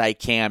as I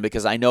can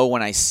because I know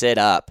when I sit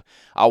up,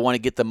 I want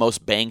to get the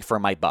most bang for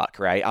my buck,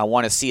 right? I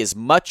want to see as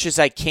much as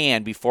I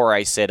can before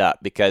I sit up,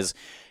 because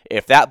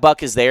if that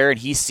buck is there and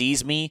he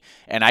sees me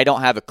and I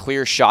don't have a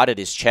clear shot at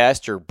his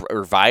chest or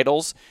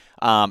vitals,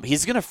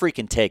 he's going to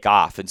freaking take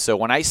off. And so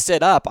when I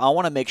sit up, I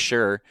want to make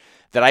sure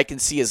that I can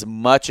see as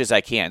much as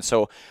I can.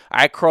 So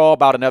I crawl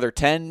about another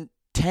 10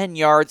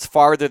 yards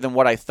farther than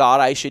what I thought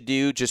I should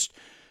do, just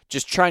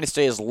trying to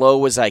stay as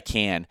low as I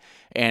can.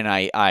 And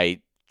I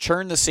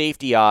turn the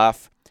safety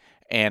off,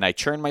 and I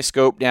turn my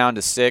scope down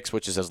to 6,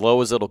 which is as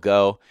low as it'll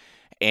go.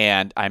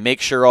 And I make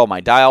sure all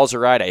my dials are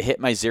right. I hit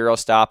my 0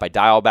 stop. I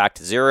dial back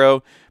to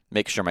 0,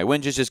 make sure my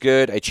windage is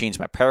good. I change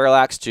my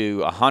parallax to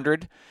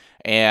 100,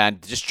 and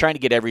just trying to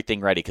get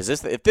everything ready. Because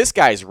if this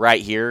guy's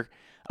right here,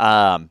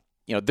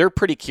 they're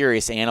pretty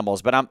curious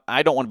animals, but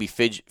I don't want to be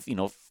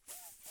fiddly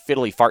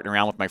farting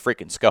around with my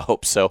freaking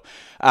scope. So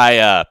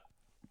I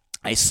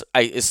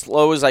as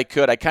slow as I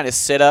could, I kind of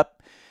sit up.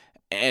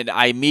 And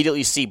I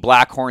immediately see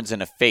Blackhorns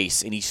in a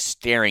face, and he's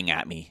staring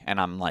at me, and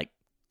I'm like,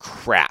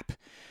 crap.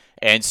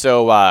 And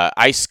so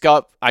I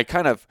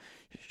kind of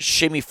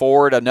shimmy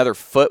forward another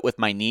foot with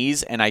my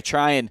knees, and I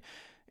try and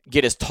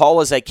get as tall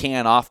as I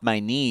can off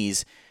my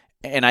knees,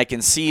 and I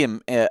can see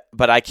him,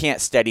 but I can't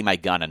steady my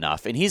gun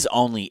enough. And he's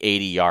only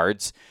 80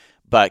 yards.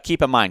 But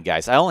keep in mind,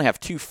 guys, I only have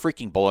 2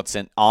 freaking bullets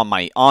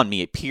on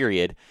me,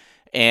 period.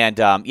 And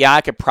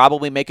I could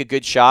probably make a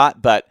good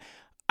shot, but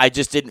I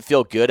just didn't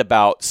feel good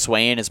about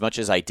swaying as much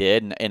as I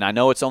did. And I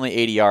know it's only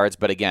 80 yards,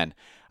 but again,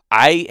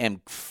 I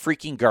am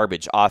freaking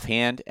garbage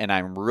offhand, and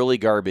I'm really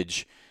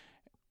garbage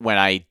when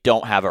I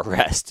don't have a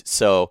rest.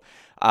 So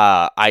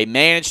I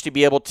managed to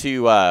be able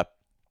to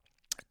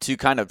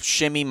kind of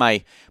shimmy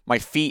my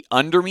feet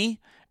under me,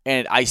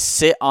 and I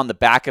sit on the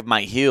back of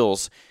my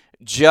heels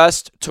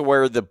just to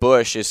where the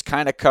bush is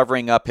kind of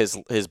covering up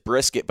his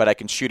brisket, but I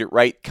can shoot it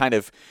right kind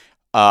of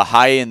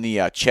high in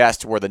the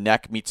chest where the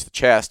neck meets the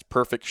chest.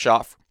 Perfect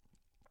shot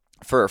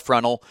for a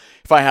frontal.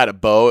 If I had a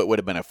bow, it would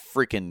have been a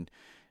freaking,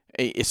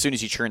 as soon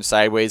as he turned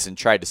sideways and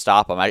tried to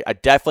stop him, I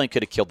definitely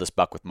could have killed this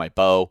buck with my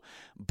bow.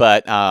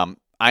 But I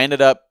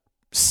ended up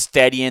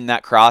steadying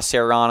that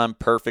crosshair on him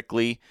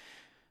perfectly,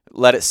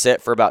 let it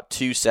sit for about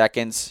 2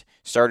 seconds,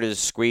 started to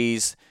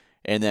squeeze,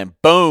 and then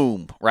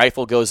boom,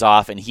 rifle goes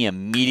off, and he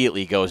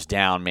immediately goes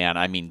down, man.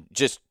 I mean,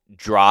 just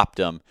dropped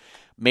him,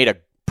 made a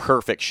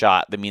perfect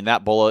shot. I mean,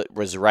 that bullet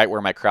was right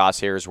where my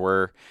crosshairs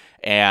were,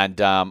 and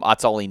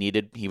that's all he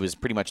needed. He was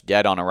pretty much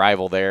dead on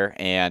arrival there,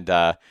 and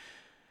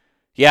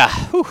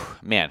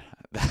man,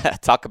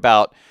 talk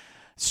about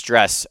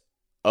stress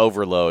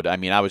overload. I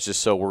mean, I was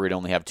just so worried to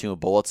only have 2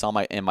 bullets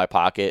in my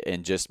pocket,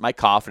 and just my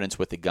confidence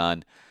with the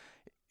gun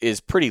is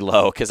pretty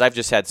low because I've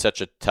just had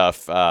such a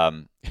tough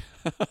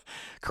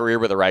career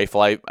with a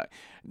rifle.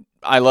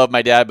 I love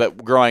my dad,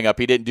 but growing up,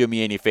 he didn't do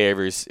me any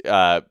favors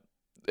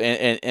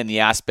in the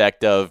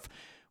aspect of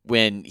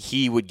when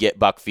he would get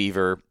buck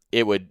fever,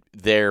 it would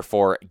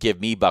therefore give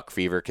me buck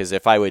fever, because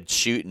if I would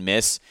shoot and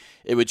miss,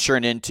 it would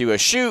turn into a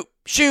shoot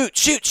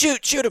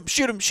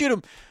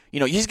him.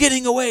 He's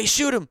getting away,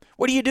 shoot him.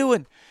 What are you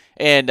doing?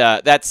 And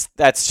that's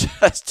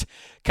just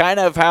kind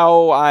of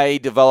how I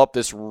developed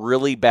this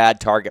really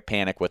bad target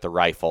panic with a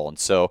rifle. And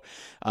so,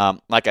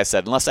 like I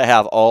said, unless I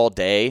have all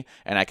day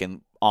and I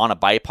can on a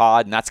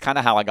bipod, and that's kind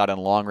of how I got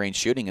into long range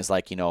shooting, is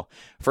like,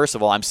 first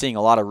of all, I'm seeing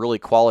a lot of really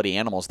quality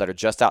animals that are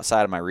just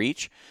outside of my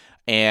reach,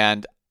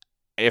 and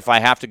if I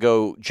have to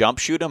go jump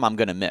shoot them, I'm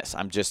going to miss.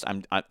 I'm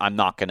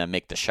not going to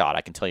make the shot.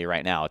 I can tell you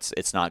right now,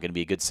 it's not going to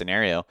be a good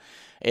scenario.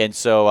 And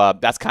so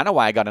that's kind of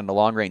why I got into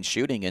long range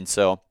shooting. And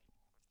so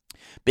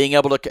being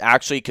able to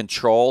actually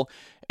control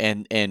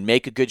and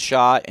make a good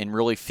shot and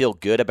really feel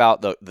good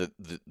about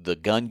the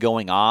gun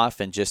going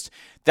off, and just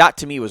that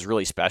to me was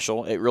really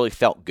special. It really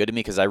felt good to me,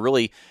 because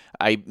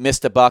I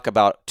missed a buck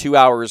about 2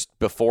 hours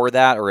before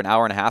that, or an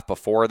hour and a half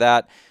before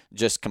that,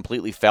 just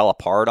completely fell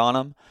apart on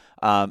him.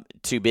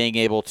 To being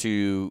able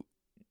to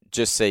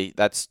just say,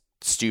 that's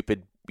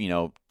stupid,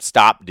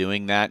 stop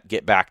doing that,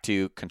 get back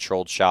to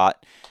controlled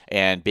shot,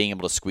 and being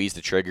able to squeeze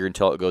the trigger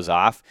until it goes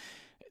off.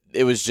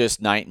 It was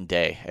just night and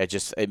day.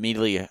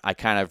 I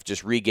kind of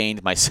just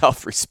regained my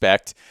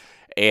self-respect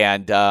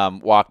and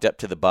walked up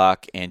to the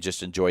buck and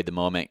just enjoyed the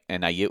moment.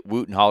 And I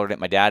woot and hollered at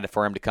my dad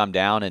for him to come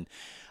down, and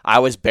I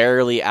was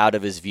barely out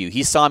of his view.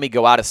 He saw me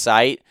go out of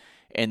sight,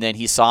 and then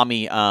he saw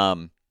me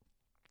kind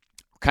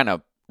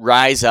of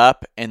rise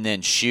up and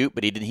then shoot,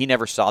 but he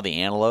never saw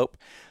the antelope,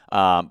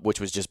 which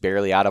was just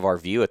barely out of our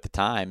view at the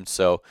time.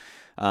 So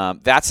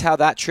that's how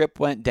that trip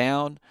went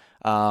down,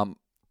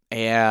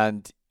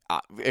 and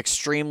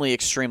extremely,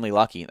 extremely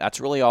lucky. That's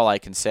really all I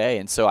can say.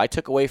 And so I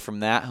took away from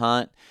that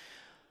hunt,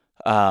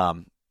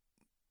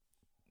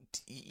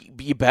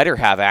 you better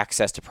have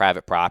access to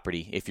private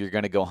property if you're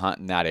going to go hunt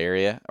in that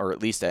area, or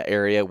at least an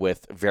area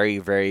with very,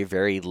 very,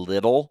 very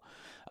little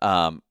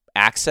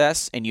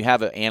access, and you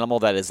have an animal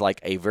that is like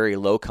a very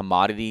low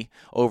commodity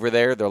over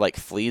there. They're like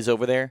fleas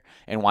over there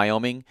in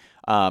Wyoming.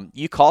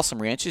 You call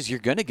some ranches, you're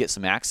going to get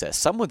some access.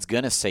 Someone's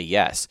going to say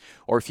yes.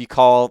 Or if you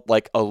call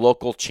like a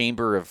local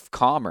chamber of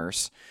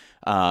commerce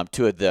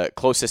to the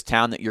closest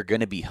town that you're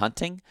going to be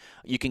hunting,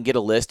 you can get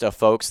a list of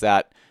folks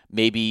that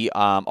maybe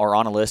are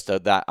on a list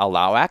that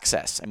allow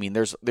access. I mean,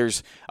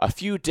 there's a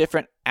few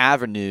different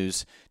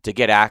avenues to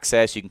get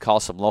access. You can call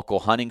some local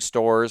hunting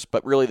stores,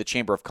 but really the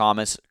Chamber of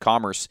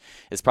Commerce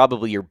is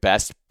probably your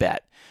best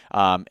bet.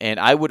 And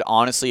I would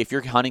honestly, if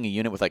you're hunting a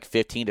unit with like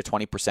 15 to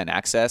 20%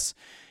 access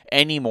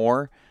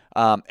anymore,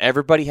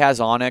 everybody has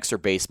onX or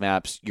base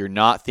maps. You're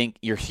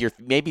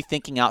maybe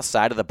thinking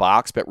outside of the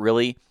box, but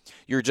really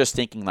you're just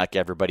thinking like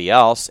everybody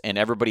else. And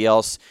everybody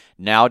else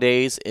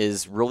nowadays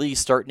is really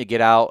starting to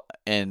get out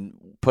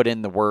and put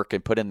in the work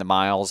and put in the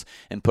miles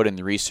and put in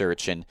the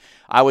research. And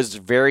I was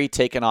very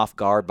taken off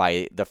guard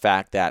by the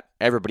fact that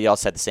everybody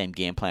else had the same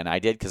game plan I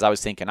did, because I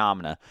was thinking,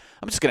 I'm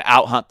just gonna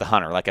out hunt the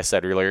hunter, like I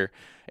said earlier,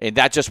 and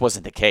that just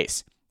wasn't the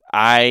case.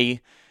 I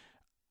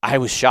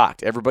was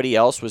shocked. Everybody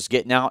else was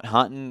getting out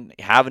hunting,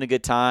 having a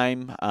good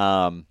time,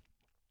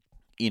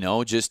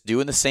 just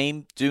doing the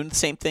same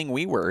thing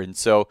we were. And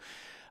so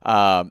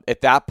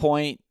at that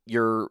point,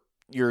 your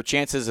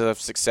chances of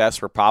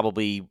success were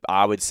probably,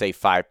 I would say,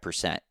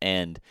 5%,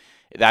 and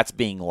that's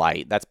being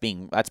light. That's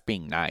being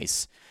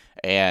nice.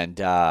 And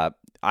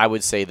I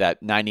would say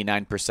that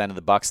 99% of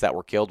the bucks that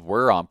were killed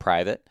were on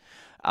private.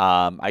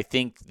 I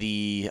think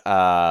the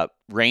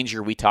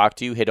ranger we talked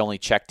to had only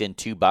checked in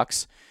 2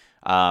 bucks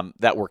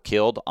that were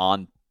killed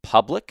on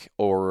public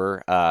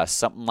or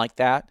something like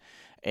that.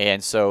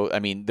 And so, I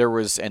mean,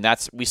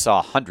 we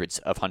saw hundreds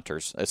of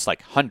hunters. It's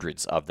like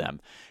hundreds of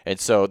them. And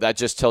so that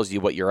just tells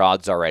you what your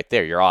odds are right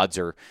there. Your odds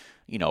are,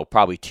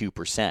 probably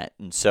 2%.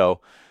 And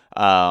so,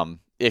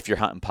 if you're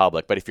hunting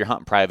public, but if you're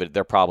hunting private,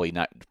 they're probably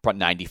not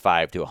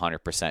 95 to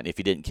 100%. If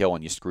you didn't kill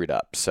one, you screwed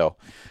up. So,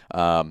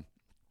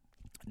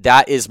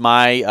 that is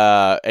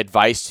my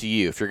advice to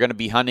you. If you're going to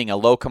be hunting a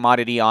low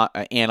commodity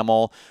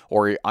animal,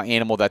 or an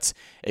animal that's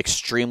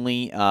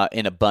extremely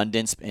in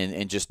abundance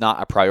and just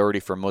not a priority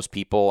for most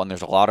people, and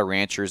there's a lot of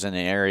ranchers in the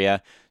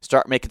area,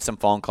 start making some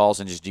phone calls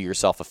and just do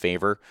yourself a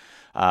favor,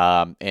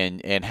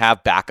 and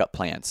have backup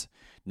plans.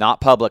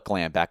 Not public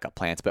land backup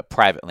plans, but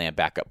private land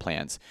backup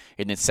plans.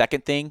 And the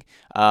second thing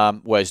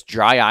was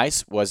dry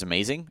ice was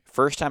amazing.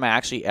 First time I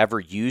actually ever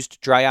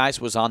used dry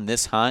ice was on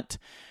this hunt.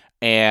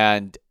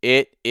 And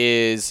it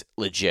is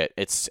legit.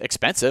 It's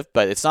expensive,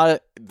 but it's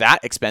not that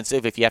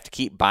expensive if you have to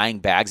keep buying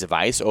bags of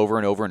ice over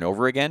and over and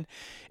over again.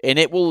 And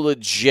it will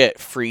legit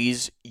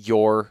freeze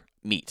your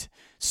meat.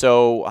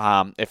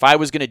 So if I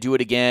was going to do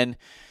it again,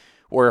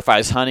 or if I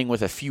was hunting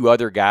with a few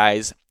other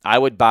guys, I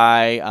would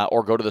buy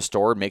or go to the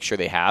store and make sure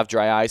they have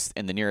dry ice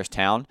in the nearest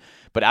town.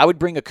 But I would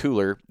bring a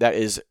cooler that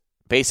is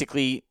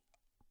basically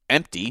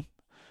empty,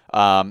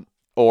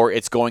 or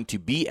it's going to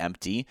be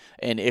empty.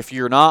 And if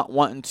you're not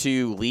wanting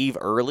to leave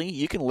early,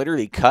 you can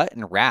literally cut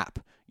and wrap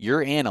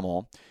your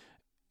animal.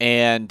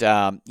 And,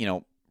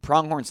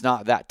 pronghorn's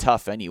not that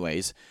tough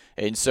anyways.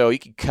 And so you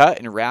can cut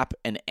and wrap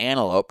an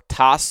antelope,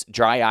 toss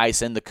dry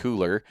ice in the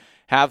cooler,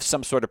 have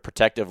some sort of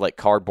protective like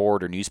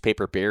cardboard or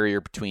newspaper barrier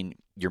between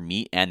your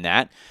meat and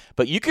that.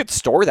 But you could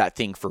store that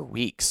thing for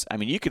weeks. I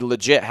mean, you could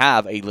legit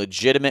have a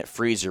legitimate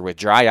freezer with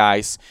dry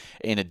ice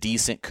and a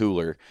decent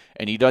cooler.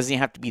 And it doesn't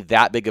even have to be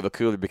that big of a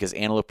cooler because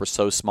antelope are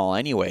so small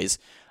anyways.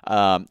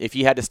 If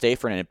you had to stay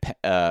for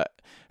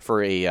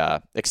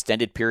a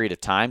extended period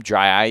of time,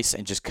 dry ice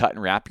and just cut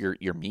and wrap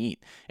your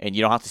meat. And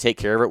you don't have to take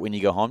care of it when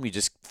you go home. You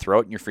just throw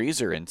it in your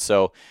freezer. And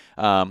so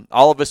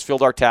all of us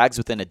filled our tags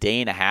within a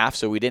day and a half,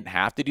 so we didn't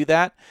have to do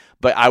that.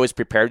 But I was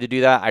prepared to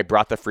do that. I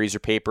brought the freezer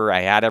paper.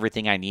 I had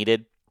everything I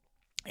needed.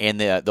 And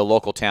the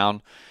local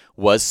town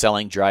was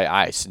selling dry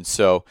ice. And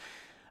so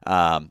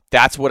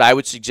that's what I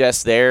would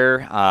suggest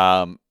there.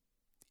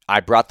 I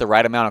brought the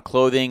right amount of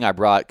clothing.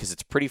 Because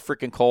it's pretty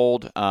freaking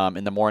cold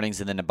in the mornings,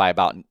 and then by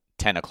about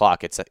 10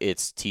 o'clock,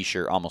 it's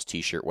t-shirt, almost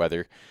t-shirt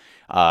weather.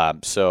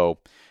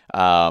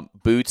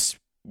 Boots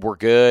were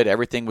good.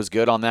 Everything was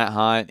good on that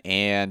hunt.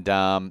 And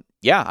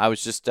I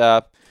was just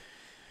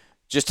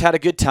had a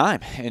good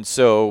time. And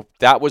so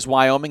that was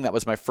Wyoming. That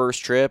was my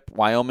first trip.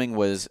 Wyoming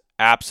was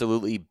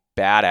absolutely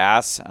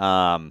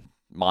badass.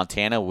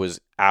 Montana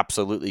was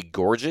absolutely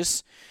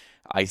gorgeous.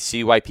 I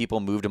see why people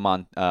moved to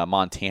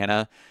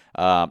Montana.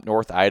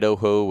 North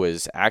Idaho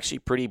was actually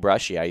pretty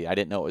brushy. I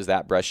didn't know it was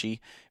that brushy.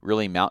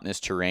 Really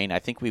mountainous terrain. I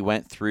think we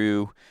went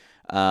through,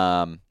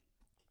 what's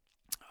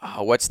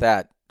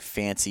that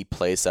fancy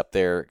place up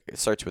there? It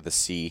starts with a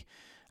C.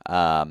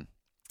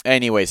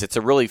 Anyways, it's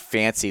a really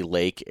fancy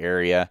lake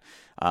area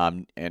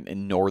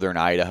in northern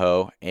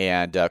Idaho,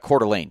 and Coeur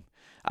d'Alene,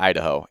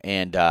 Idaho.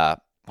 And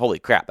holy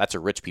crap, that's a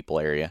rich people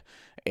area.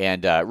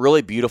 And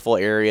really beautiful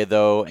area,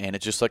 though, and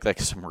it just looked like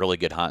some really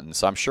good hunting.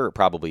 So I'm sure it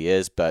probably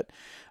is, but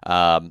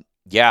and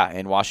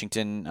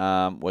Washington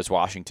was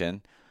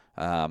Washington.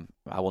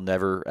 I will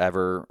never,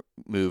 ever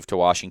move to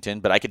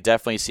Washington, but I could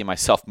definitely see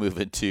myself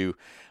moving to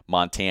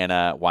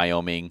Montana,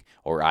 Wyoming,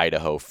 or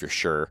Idaho for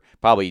sure.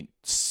 Probably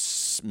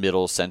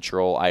middle,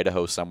 central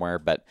Idaho somewhere.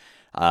 But,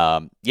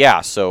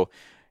 so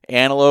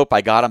antelope,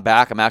 I got him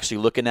back. I'm actually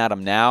looking at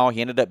him now.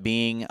 He ended up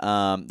being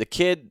the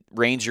kid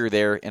ranger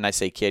there, and I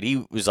say kid,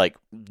 he was like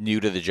new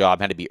to the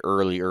job, had to be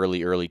early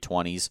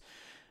 20s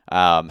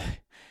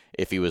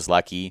if he was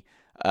lucky.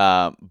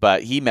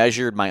 But he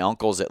measured my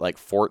uncles at like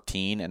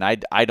 14, and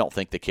I don't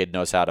think the kid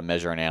knows how to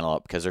measure an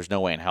antelope because there's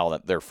no way in hell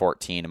that they're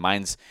 14. And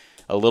mine's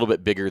a little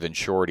bit bigger than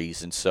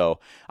Shorty's, and so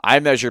I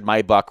measured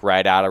my buck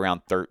right out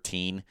around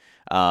 13.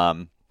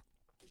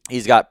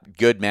 He's got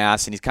good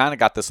mass, and he's kind of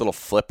got this little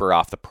flipper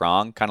off the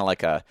prong, kind of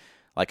like a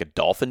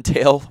dolphin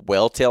tail,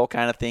 whale tail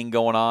kind of thing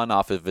going on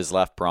off of his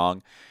left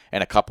prong,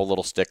 and a couple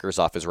little stickers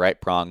off his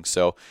right prong.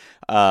 So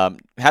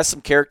has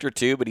some character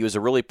too, but he was a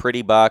really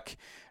pretty buck.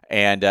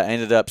 And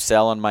ended up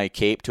selling my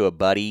cape to a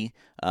buddy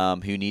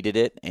who needed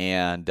it.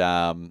 And,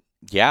 I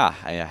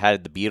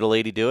had the Beetle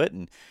lady do it,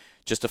 and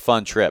just a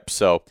fun trip.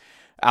 So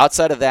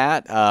outside of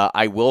that,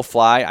 I will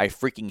fly. I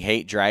freaking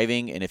hate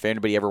driving. And if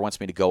anybody ever wants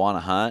me to go on a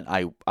hunt,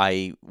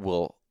 I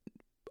will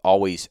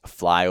always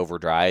fly over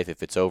drive.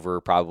 If it's over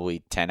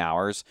probably 10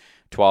 hours,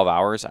 12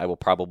 hours, I will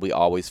probably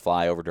always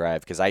fly over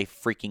drive because I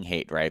freaking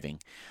hate driving.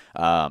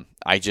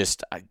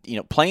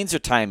 Planes are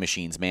time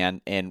machines,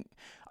 man. And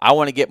I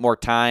want to get more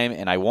time,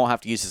 and I won't have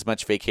to use as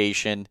much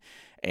vacation,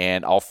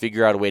 and I'll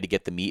figure out a way to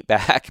get the meat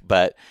back.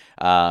 But,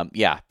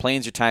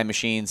 planes are time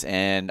machines,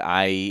 and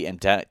I am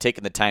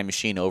taking the time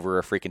machine over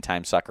a freaking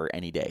time sucker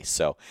any day.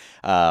 So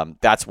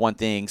that's one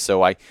thing.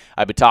 So I've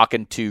been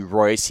talking to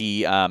Royce.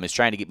 He is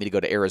trying to get me to go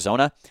to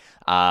Arizona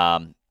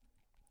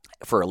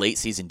for a late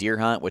season deer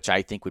hunt, which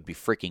I think would be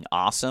freaking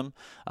awesome.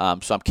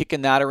 So I'm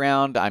kicking that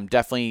around. I'm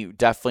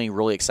definitely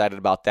really excited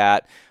about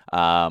that.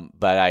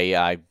 But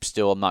I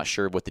still am not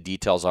sure what the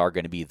details are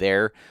going to be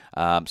there.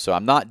 So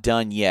I'm not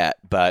done yet,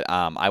 but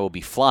I will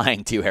be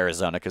flying to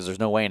Arizona because there's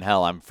no way in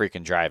hell I'm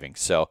freaking driving.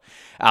 So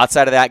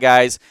outside of that,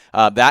 guys,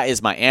 that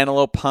is my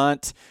antelope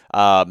hunt.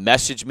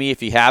 Message me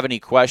if you have any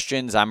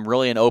questions. I'm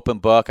really an open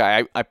book.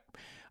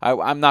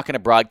 I'm not going to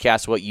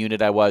broadcast what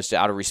unit I was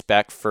out of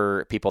respect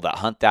for people that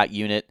hunt that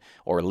unit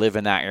or live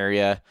in that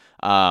area.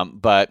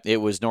 But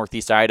it was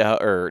Northeast Idaho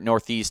or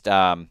Northeast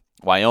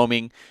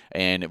Wyoming,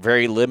 and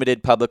very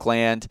limited public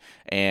land.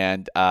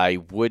 And I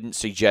wouldn't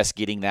suggest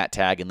getting that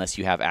tag unless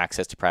you have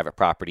access to private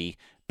property,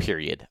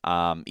 period.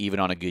 Even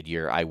on a good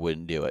year, I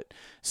wouldn't do it.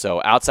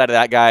 So outside of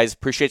that, guys,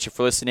 appreciate you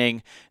for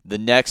listening. The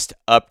next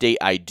update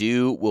I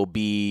do will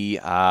be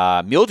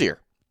mule deer.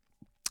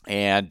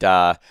 And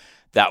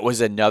that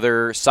was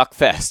another suck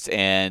fest,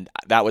 and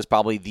that was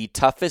probably the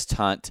toughest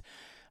hunt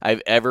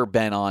I've ever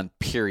been on,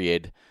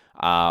 period.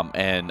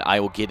 And I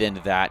will get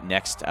into that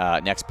next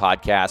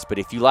podcast. But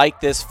if you like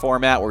this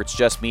format where it's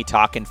just me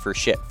talking for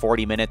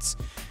 40 minutes,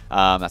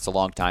 that's a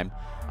long time.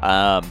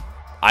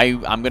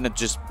 I'm going to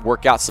just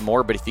work out some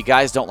more. But if you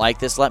guys don't like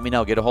this, let me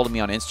know. Get a hold of me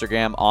on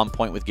Instagram, On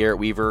Point with Garrett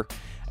Weaver.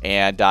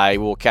 And I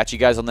will catch you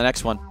guys on the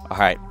next one. All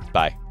right,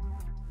 bye.